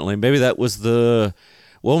 maybe that was the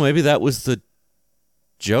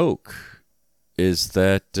joke. Is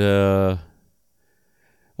that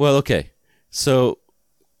well, okay. So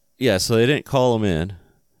yeah, so they didn't call him in.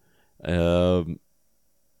 I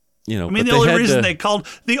mean,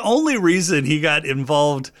 the only reason he got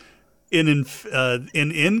involved in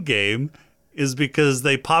Endgame is because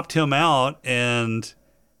they popped him out and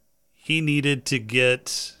he needed to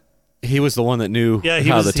get... He was the one that knew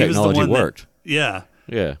how the technology worked. Yeah.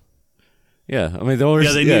 I mean,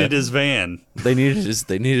 they needed his van. They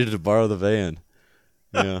needed to borrow the van.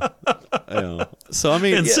 Yeah. I know. So I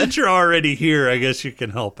mean, and since you're already here, I guess you can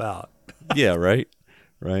help out. Yeah. Right.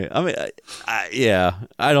 I mean, I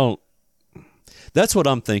don't. That's what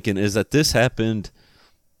I'm thinking. Is that this happened?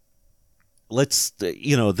 This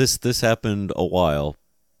happened a while.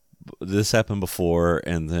 This happened before,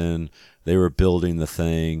 and then they were building the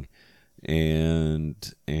thing, and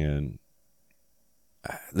the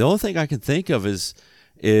only thing I can think of is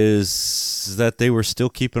that they were still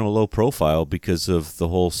keeping a low profile because of the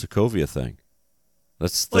whole Sokovia thing.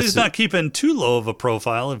 He's not keeping too low of a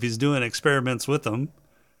profile if he's doing experiments with them.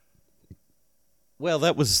 Well,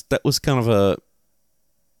 that was kind of a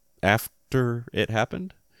after it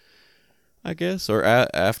happened, I guess, or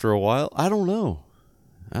after a while. I don't know.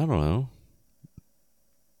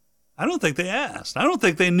 I don't think they asked. I don't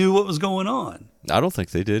think they knew what was going on. I don't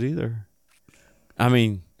think they did either. I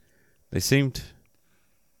mean, they seemed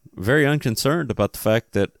very unconcerned about the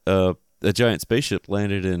fact that a giant spaceship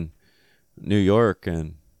landed in New York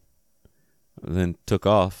and then took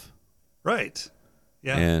off. Right.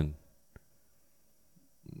 Yeah. And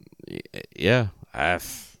yeah,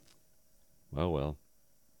 well.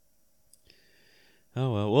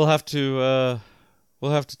 Oh well, we'll have to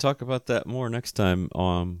We'll have to talk about that more next time.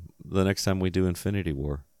 The next time we do Infinity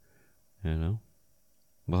War, you know,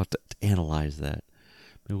 we'll have to analyze that.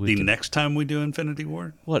 Next time we do Infinity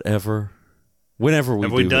War, whatever, whenever we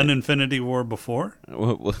have we done Infinity War before?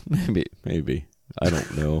 Well, maybe. I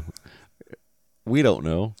don't know. We don't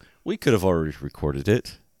know. We could have already recorded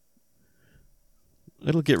it.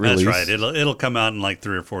 It'll get released. That's right. It'll come out in like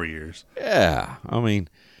 3 or 4 years. Yeah, I mean,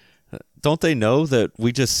 don't they know that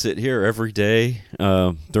we just sit here every day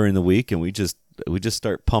during the week and we just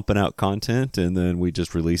start pumping out content and then we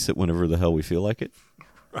just release it whenever the hell we feel like it?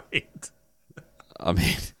 Right. I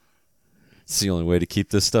mean, it's the only way to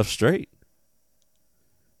keep this stuff straight.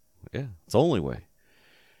 Yeah, it's the only way.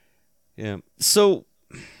 Yeah. So,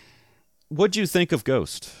 what'd you think of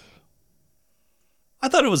Ghost? I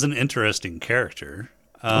thought it was an interesting character.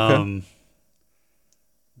 Okay.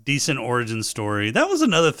 Decent origin story. That was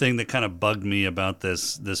another thing that kind of bugged me about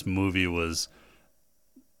this movie was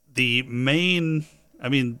the main. I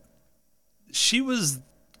mean, she was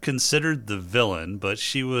considered the villain, but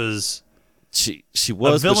she was she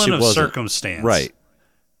was a villain but she of wasn't. circumstance. Right.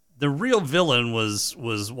 The real villain was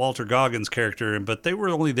Walter Goggins' character, but they were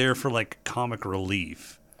only there for like comic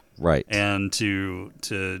relief. Right. And to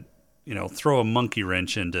throw a monkey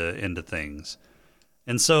wrench into things.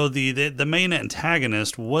 And so the main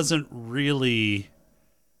antagonist wasn't really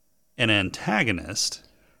an antagonist.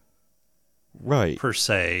 Right. Per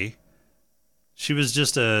se. She was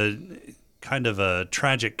just a kind of a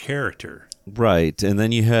tragic character. Right. And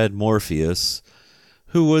then you had Morpheus,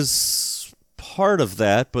 who was part of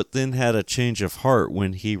that, but then had a change of heart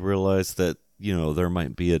when he realized that, there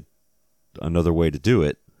might be another way to do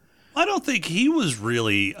it. I don't think he was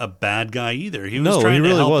really a bad guy either. He was trying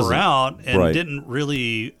to help her out and didn't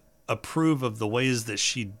really approve of the ways that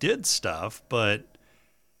she did stuff, but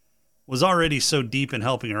was already so deep in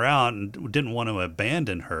helping her out and didn't want to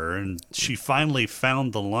abandon her. And she finally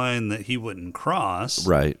found the line that he wouldn't cross.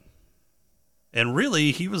 Right. And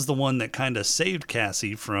really, he was the one that kind of saved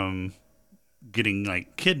Cassie from getting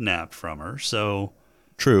like kidnapped from her. So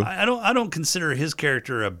true. I don't consider his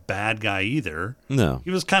character a bad guy either. No.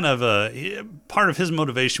 He was kind of part of his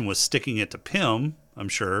motivation was sticking it to Pym, I'm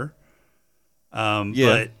sure. Yeah.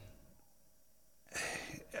 But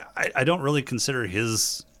I don't really consider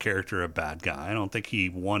his character a bad guy. I don't think he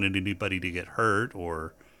wanted anybody to get hurt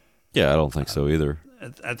or. Yeah, I don't think so either.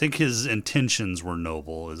 I think his intentions were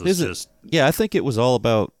noble. Yeah, I think it was all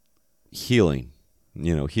about healing.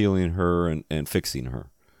 Healing her and fixing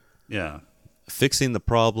her. Yeah. Fixing the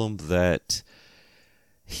problem that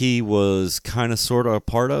he was kind of sort of a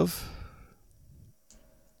part of.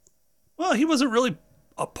 Well, he wasn't really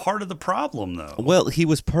a part of the problem, though. Well, he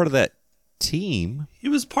was part of that team. He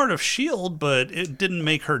was part of S.H.I.E.L.D., but it didn't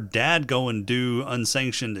make her dad go and do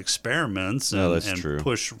unsanctioned experiments and true.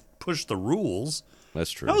 push the rules.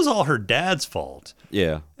 That's true. That was all her dad's fault.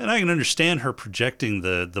 Yeah. And I can understand her projecting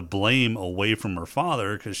the blame away from her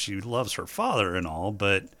father because she loves her father and all,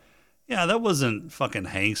 but yeah, that wasn't fucking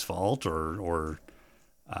Hank's fault or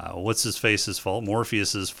what's his face's fault,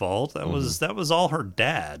 Morpheus's fault. That was all her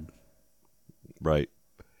dad. Right.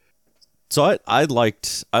 So I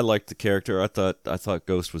liked the character. I thought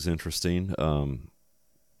Ghost was interesting.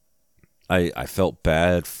 I felt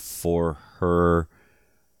bad for her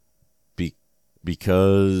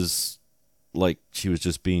because like she was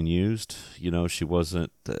just being used. She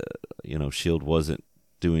wasn't. S.H.I.E.L.D. wasn't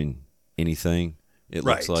doing anything. It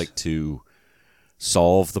looks like to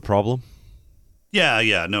solve the problem.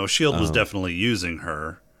 Yeah. No, S.H.I.E.L.D. was definitely using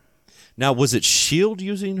her. Now, was it S.H.I.E.L.D.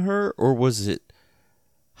 using her, or was it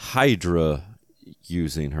Hydra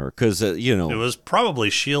using her? Because, it was probably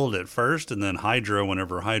S.H.I.E.L.D. at first, and then Hydra,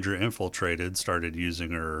 whenever Hydra infiltrated, started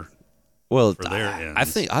using her for their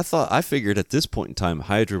ends. I figured at this point in time,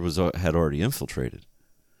 Hydra had already infiltrated.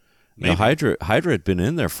 Now, Hydra had been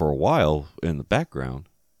in there for a while in the background.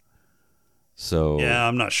 So yeah,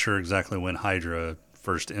 I'm not sure exactly when Hydra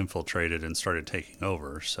first infiltrated and started taking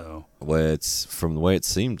over. So it's from the way it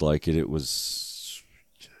seemed like it was,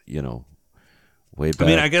 way back. I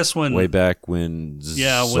mean, I guess way back when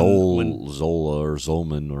Zola or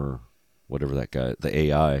Zolman or whatever that guy, the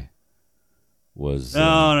AI was.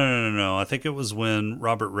 No. I think it was when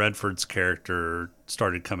Robert Redford's character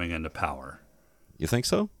started coming into power. You think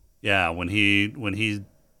so? Yeah, when he,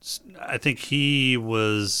 I think he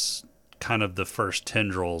was kind of the first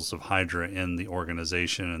tendrils of Hydra in the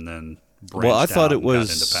organization, and then branched out and got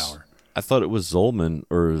into power. I thought it was Zolman,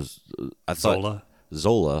 or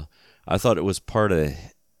Zola. I thought it was part of,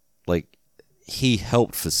 like, he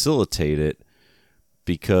helped facilitate it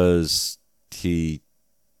because he,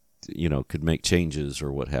 could make changes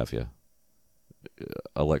or what have you.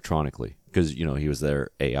 electronically, because he was their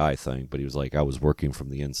AI thing, but he was like, I was working from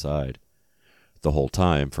the inside the whole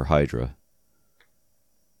time for Hydra.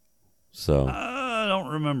 So I don't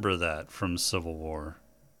remember that from Civil War.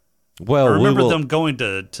 Well, I remember them going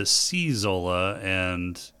to see Zola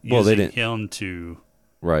and using him to...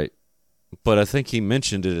 Right. But I think he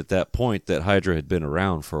mentioned it at that point that Hydra had been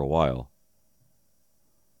around for a while.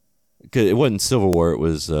 'Cause it wasn't Civil War, it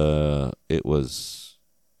was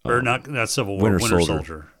or not Civil War, Winter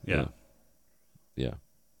Soldier. Yeah.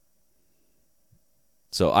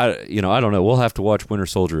 So I don't know. We'll have to watch Winter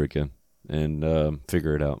Soldier again and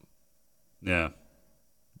figure it out. Yeah.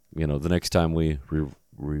 The next time we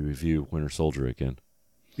review Winter Soldier again.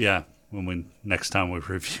 Yeah, next time we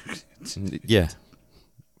review it.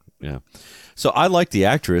 Yeah. So I like the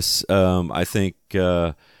actress. I think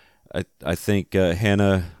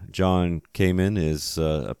Hannah John Kamen is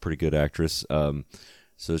a pretty good actress.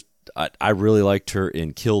 So I really liked her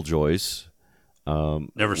in Killjoys.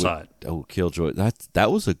 Never saw it. Oh, Killjoy!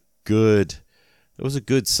 That was a good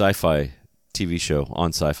sci-fi TV show on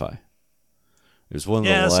Sci-Fi. It was one of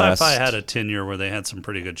the last. Yeah, Sci-Fi had a tenure where they had some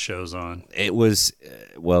pretty good shows on. It was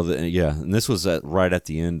and this was right at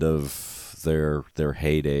the end of their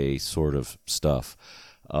heyday sort of stuff.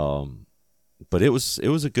 But it was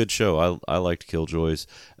a good show. I liked Killjoys.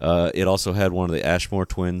 It also had one of the Ashmore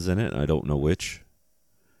twins in it. I don't know which.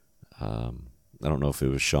 I don't know if it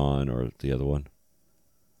was Sean or the other one.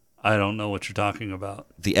 I don't know what you're talking about.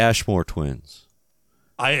 The Ashmore twins.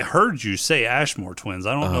 I heard you say Ashmore twins.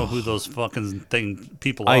 I don't know who those fucking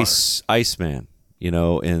people are. Iceman,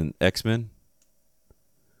 in X-Men.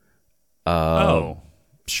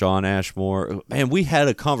 Sean Ashmore. Man, we had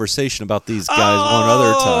a conversation about these guys one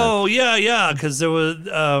other time. Oh, yeah, because there was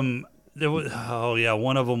one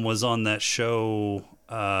of them was on that show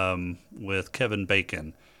with Kevin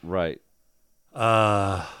Bacon. Right.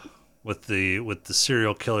 With the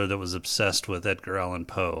serial killer that was obsessed with Edgar Allan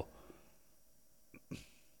Poe.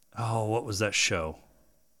 Oh, what was that show?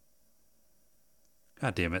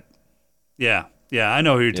 God damn it. Yeah, I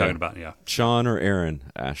know who you're talking about, yeah. Sean or Aaron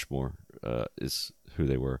Ashmore is who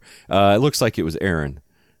they were. It looks like it was Aaron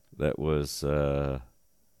that was in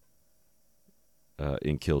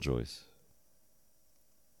Killjoys,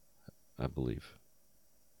 I believe.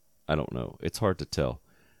 I don't know. It's hard to tell.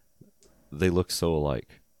 They look so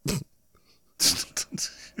alike.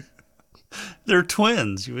 They're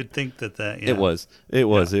twins. You would think that. Yeah. It was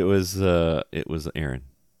Aaron.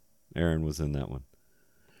 Aaron was in that one.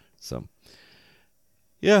 So,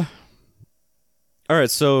 yeah. All right.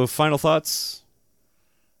 So, final thoughts.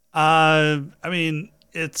 I mean,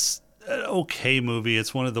 it's an okay movie.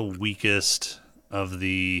 It's one of the weakest of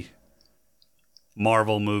the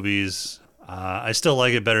Marvel movies. I still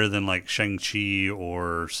like it better than like Shang-Chi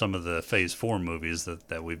or some of the Phase 4 movies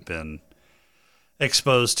that we've been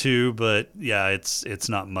exposed to, but yeah, it's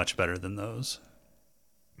not much better than those.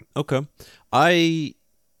 Okay. I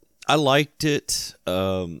liked it.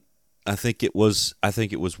 I think it was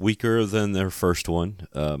weaker than their first one.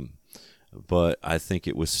 But I think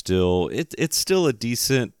it was still it's still a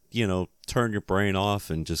decent, turn your brain off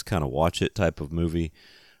and just kind of watch it type of movie.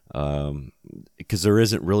 Because there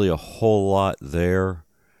isn't really a whole lot there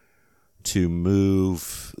to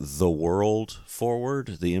move the world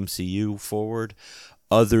forward, the MCU forward,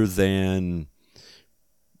 other than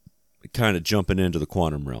kind of jumping into the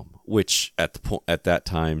quantum realm, which at that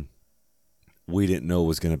time we didn't know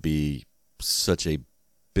was going to be such a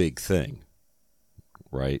big thing,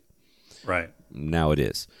 right? Right. Now it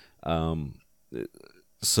is.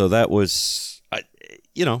 So that was,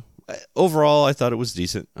 overall, I thought it was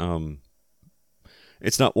decent.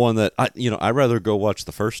 It's not one that I'd rather go watch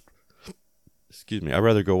the first. Excuse me. I'd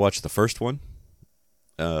rather go watch the first one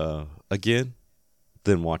again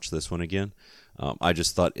than watch this one again. I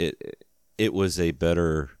just thought it was a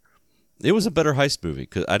better heist movie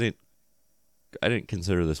because I didn't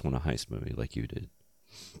consider this one a heist movie like you did.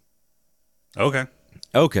 Okay.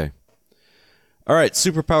 All right,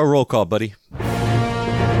 superpower roll call, buddy.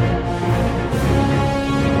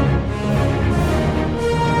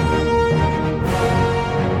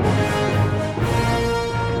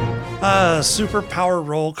 Superpower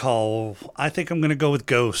roll call. I think I'm going to go with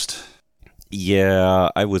Ghost. Yeah,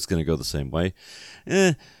 I was going to go the same way.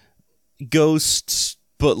 Ghost,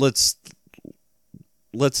 but let's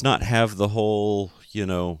not have the whole,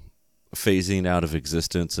 phasing out of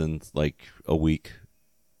existence in like a week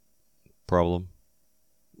problem.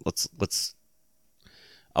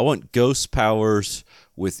 I want ghost powers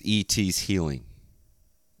with E.T.'s healing.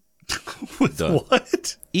 With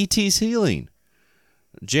what? E.T.'s healing.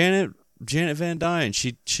 Janet Van Dyne,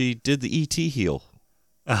 she did the E.T. heal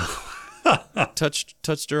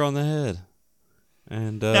touched her on the head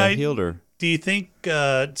and healed her. Do you think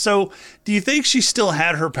do you think she still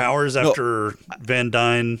had her powers after Van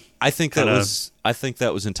Dyne? I think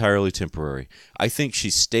that was entirely temporary. I think she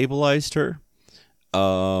stabilized her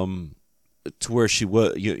to where she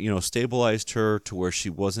was, stabilized her to where she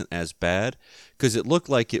wasn't as bad, because it looked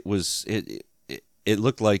like it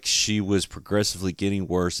looked like she was progressively getting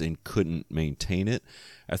worse and couldn't maintain it.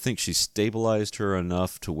 I think she stabilized her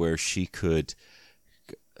enough to where she could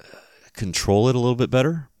control it a little bit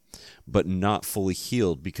better, but not fully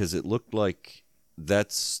healed, because it looked like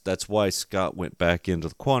that's why Scott went back into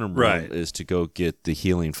the quantum realm, right, is to go get the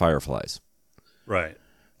healing fireflies. Right.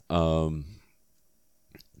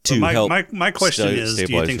 My question is,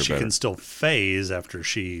 do you think she can still phase after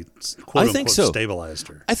she quote unquote stabilized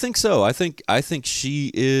her? I think so. I think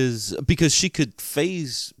she is, because she could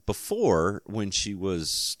phase before when she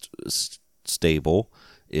was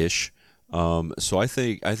stable-ish. So I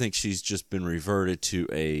think she's just been reverted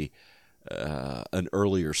to an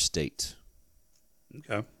earlier state.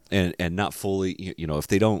 Okay. And not fully, if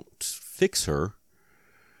they don't fix her,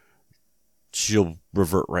 she'll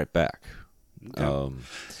revert right back. Okay.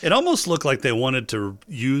 It almost looked like they wanted to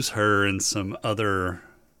use her in some other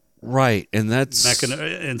and that's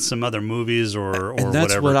in some other movies or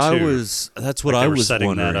that's whatever. That's what I was setting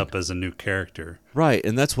wondering. that up as a new character, right?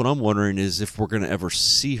 And that's what I'm wondering, is if we're going to ever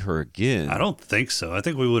see her again. I don't think so. I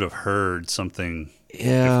think we would have heard something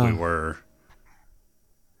if we were.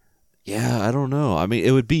 Yeah, I don't know. I mean,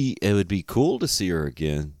 it would be cool to see her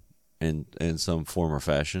again in some form or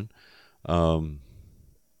fashion.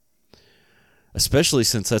 Especially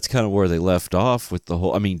since that's kind of where they left off with the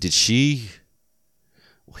whole. I mean, did she?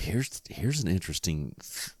 Well, here's an interesting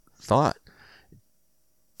thought.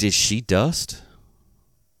 Did she dust,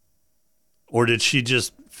 or did she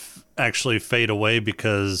just actually fade away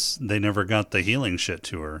because they never got the healing shit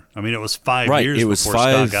to her? I mean, it was 5 years before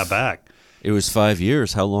Scott got back. It was 5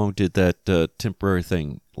 years. How long did that temporary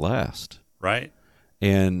thing last? Right.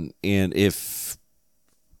 And if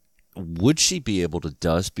would she be able to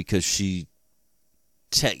dust, because she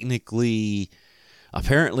technically,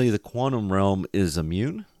 apparently the quantum realm is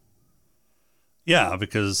immune? Yeah,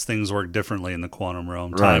 because things work differently in the quantum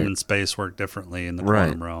realm. Right. Time and space work differently in the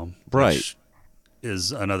quantum realm. Right. Which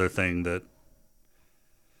is another thing that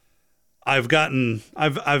I've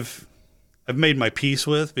made my peace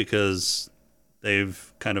with, because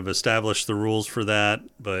they've kind of established the rules for that.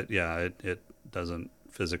 But yeah, it doesn't,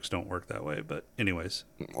 physics don't work that way. But anyways.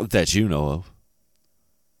 That you know of.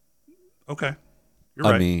 Okay. You're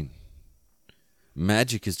right. I mean,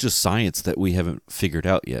 magic is just science that we haven't figured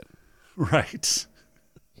out yet. Right.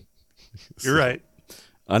 You're right.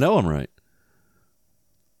 I know I'm right.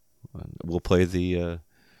 We'll play the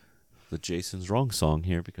Jason's Wrong song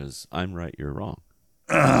here, because I'm right, you're wrong.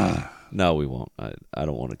 No, we won't. I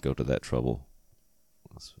don't want to go to that trouble.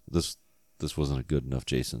 This wasn't a good enough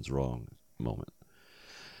Jason's Wrong moment.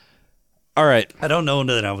 All right. I don't know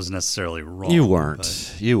that I was necessarily wrong. You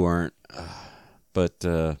weren't.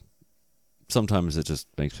 But sometimes it just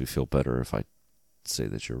makes me feel better if I say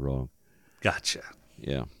that you're wrong. Gotcha.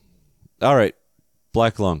 Yeah. All right.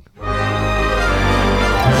 Black Lung.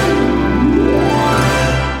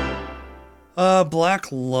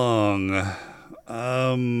 Black Lung.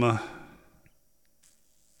 I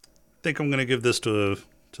think I'm going to give this to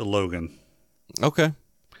Logan. Okay.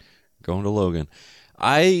 Going to Logan.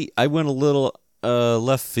 I went a little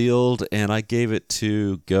left field, and I gave it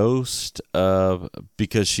to Ghost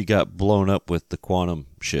because she got blown up with the quantum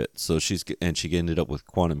shit. So she ended up with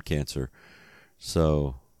quantum cancer.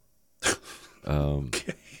 So,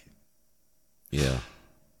 okay. Yeah.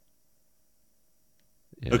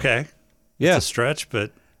 Okay. Yeah. It's a stretch,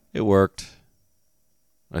 but it worked,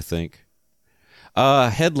 I think.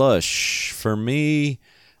 Head Lush for me.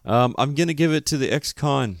 I'm gonna give it to the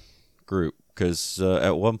ex-con group, because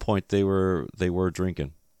at one point they were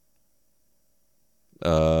drinking,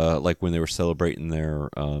 like when they were celebrating their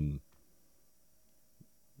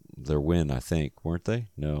win, I think, weren't they?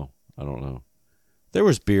 No, I don't know. There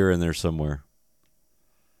was beer in there somewhere.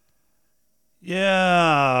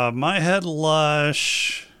 Yeah, my Head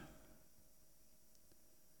Lush.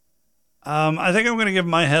 I think I'm going to give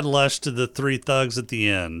my Head Lush to the three thugs at the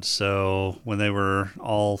end. So when they were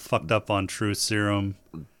all fucked up on truth serum,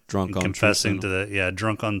 drunk on confessing truth to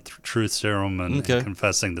drunk on truth serum and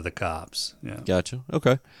confessing to the cops. Yeah, gotcha.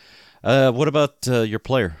 Okay. What about your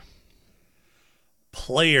player?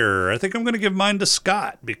 I think I'm going to give mine to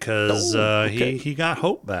Scott, because he got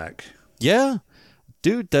hope back. Yeah,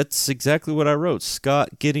 dude, that's exactly what I wrote.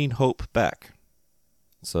 Scott getting hope back.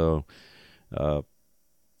 So,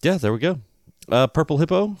 Yeah, there we go. Purple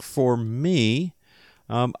Hippo for me.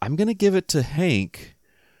 I'm going to give it to Hank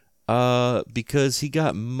because he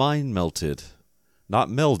got mind melted. Not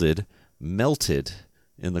melded, melted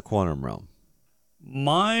in the quantum realm.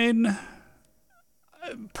 Mine,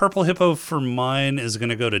 Purple Hippo for mine is going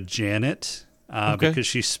to go to Janet because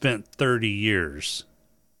she spent 30 years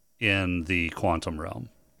in the quantum realm.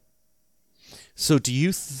 So do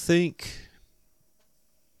you think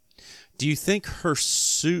her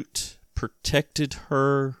suit protected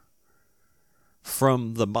her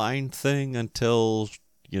from the mind thing until,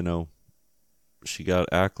 she got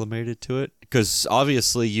acclimated to it? Because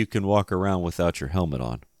obviously you can walk around without your helmet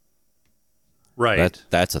on. Right.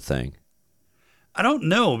 That's a thing. I don't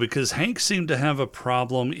know, because Hank seemed to have a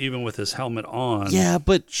problem even with his helmet on. Yeah,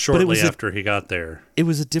 but shortly after he got there. It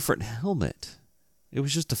was a different helmet. It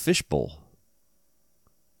was just a fishbowl.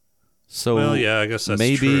 So well, yeah, I guess that's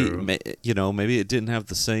true. Maybe it didn't have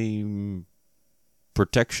the same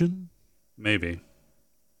protection. Maybe.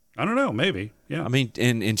 I don't know. Maybe. Yeah. I mean,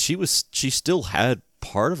 and she still had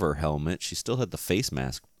part of her helmet. She still had the face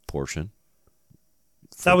mask portion.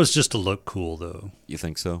 That was just to look cool, though. You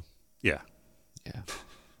think so? Yeah. Yeah.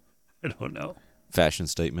 I don't know. Fashion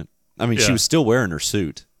statement. I mean, she was still wearing her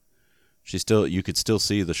suit. You could still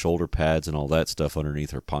see the shoulder pads and all that stuff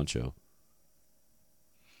underneath her poncho.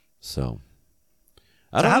 So,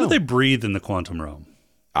 how do they breathe in the quantum realm?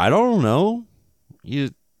 I don't know.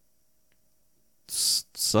 You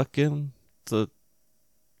suck in the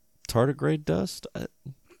tardigrade dust.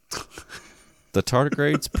 The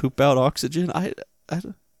tardigrades poop out oxygen.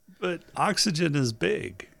 But oxygen is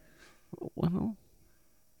big. Well,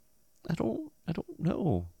 I don't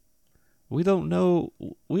know. We don't know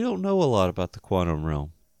a lot about the quantum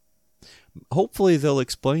realm. Hopefully they'll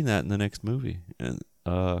explain that in the next movie. And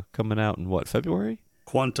coming out in what, February?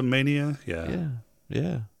 Quantumania? Yeah.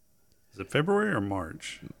 Yeah. Is it February or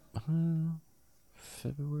March?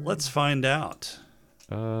 February. Let's find out.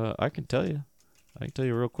 I can tell you.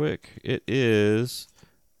 Real quick. It is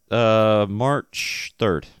March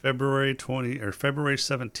 3rd. February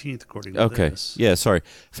 17th, according to this. Yeah, sorry.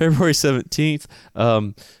 February 17th.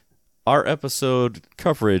 Our episode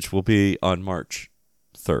coverage will be on March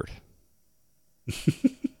 3rd.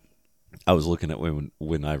 I was looking at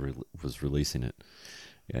when I was releasing it.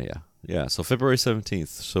 Yeah. So February 17th.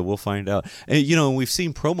 So we'll find out. And, we've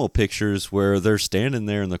seen promo pictures where they're standing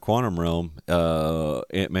there in the quantum realm,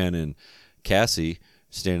 Ant-Man and Cassie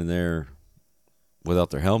standing there without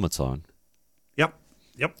their helmets on. Yep.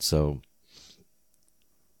 So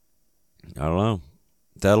I don't know.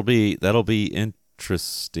 That'll be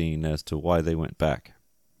interesting as to why they went back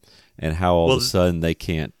and how all of a sudden they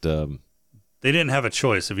can't. They didn't have a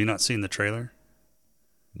choice. Have you not seen the trailer?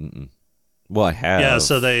 Mm-mm. Well, I have. Yeah,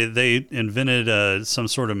 so they invented some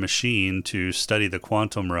sort of machine to study the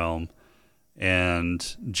quantum realm,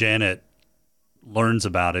 and Janet learns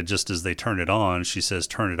about it just as they turn it on. She says,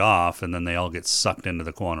 turn it off, and then they all get sucked into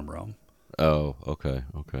the quantum realm. Oh, okay.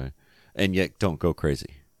 And yet don't go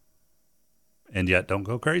crazy. Maybe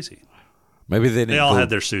they all had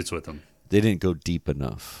their suits with them. They didn't go deep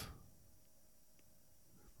enough.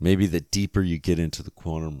 Maybe the deeper you get into the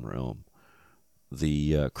quantum realm,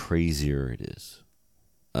 the crazier it is.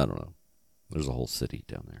 I don't know. There's a whole city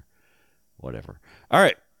down there. Whatever. All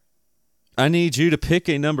right. I need you to pick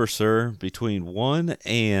a number, sir, between 1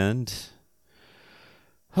 and...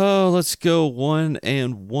 let's go 1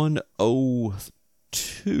 and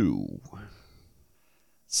 102.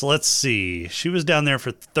 So let's see. She was down there for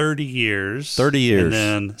 30 years. 30 years. And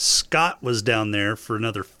then Scott was down there for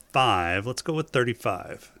another 5. Let's go with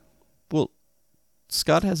 35. Well,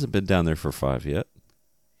 Scott hasn't been down there for 5 yet.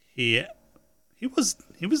 He was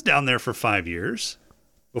down there for 5 years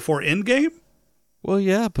before Endgame. Well,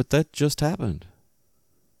 yeah, but that just happened.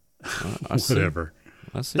 Whatever.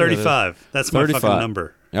 I see 35. That's 35. My fucking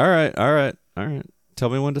number. All right. Tell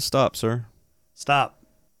me when to stop, sir. Stop.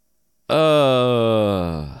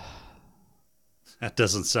 That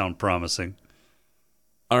doesn't sound promising.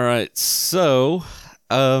 All right. So,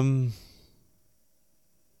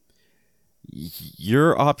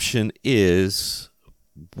 your option is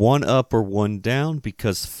 1 up or 1 down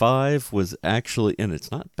because 5 was actually, and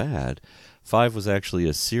it's not bad. 5 was actually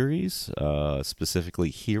a series, specifically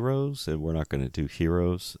Heroes, and we're not going to do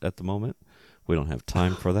Heroes at the moment. We don't have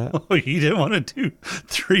time for that. Oh, you didn't want to do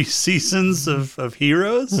 3 seasons of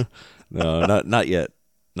Heroes? No, not yet.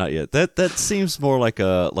 Not yet. That seems more like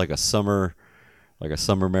a summer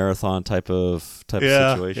marathon type of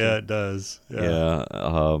situation. Yeah, it does.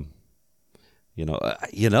 Yeah.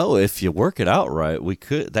 If you work it out right,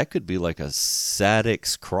 that could be like a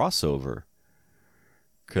Sadix crossover.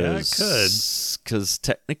 Yeah, it could. Because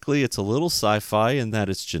technically it's a little sci-fi in that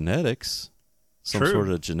it's genetics. Some True. sort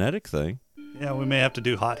of genetic thing. Yeah, we may have to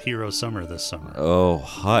do Hot Hero Summer this summer. Oh,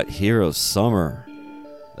 Hot Hero Summer.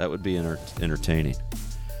 That would be entertaining.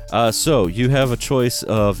 So you have a choice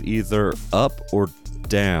of either up or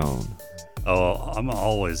down. Oh, I'm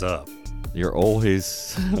always up. You're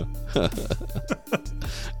always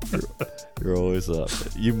you're always up.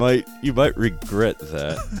 You might regret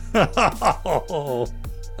that.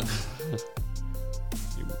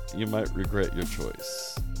 You might regret your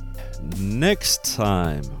choice. Next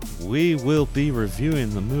time, we will be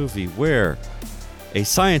reviewing the movie where a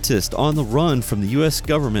scientist on the run from the U.S.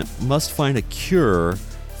 government must find a cure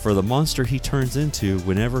for the monster he turns into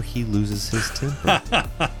whenever he loses his temper.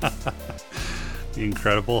 The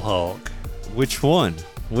Incredible Hulk. Which one?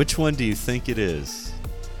 Which one do you think it is?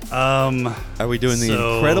 Are we doing the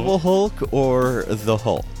so- Incredible Hulk or the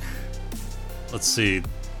Hulk? Let's see.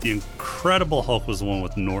 The Incredible Hulk was the one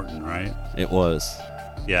with Norton, right? It was.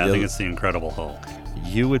 Yeah, I The think other- it's the Incredible Hulk.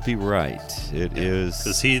 You would be right. It is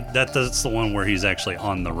Because that's the one where he's actually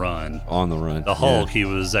on the run. on the run. The Hulk, Yeah. he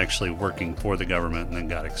was actually working for the government and then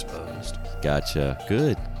got exposed. Gotcha.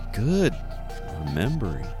 Good.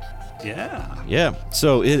 Remembering. Yeah. Yeah.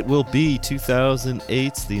 So it will be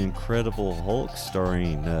 2008's The Incredible Hulk,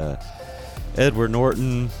 starring Edward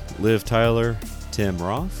Norton, Liv Tyler, Tim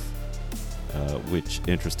Roth. Which,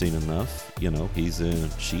 interesting enough, he's in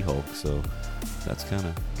She-Hulk, so that's kind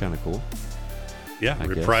of cool. Yeah, I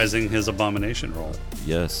guess. reprising his Abomination role.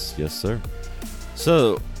 Yes, sir.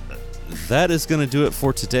 So that is going to do it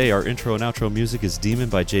for today. Our intro and outro music is Demon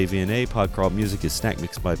by JVNA. Podcrawl music is Snack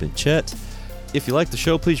Mix by Benchet. If you like the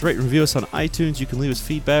show, please rate and review us on iTunes. You can leave us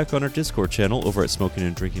feedback on our Discord channel over at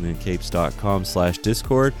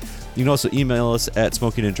smokinganddrinkingincapes.com/Discord. You can also email us at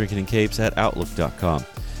smokinganddrinkingincapes@outlook.com.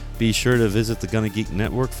 Be sure to visit the Gonna Geek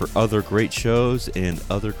Network for other great shows and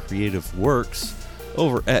other creative works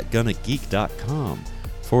over at GonnaGeek.com.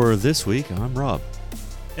 For this week, I'm Rob.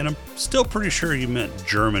 And I'm still pretty sure you meant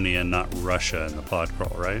Germany and not Russia in the pod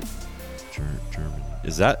crawl, right? Germany.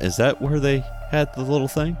 Is that where they had the little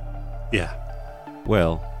thing? Yeah.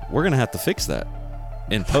 Well, we're going to have to fix that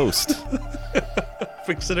in post.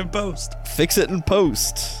 Fix it in post. Fix it in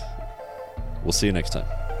post. We'll see you next time.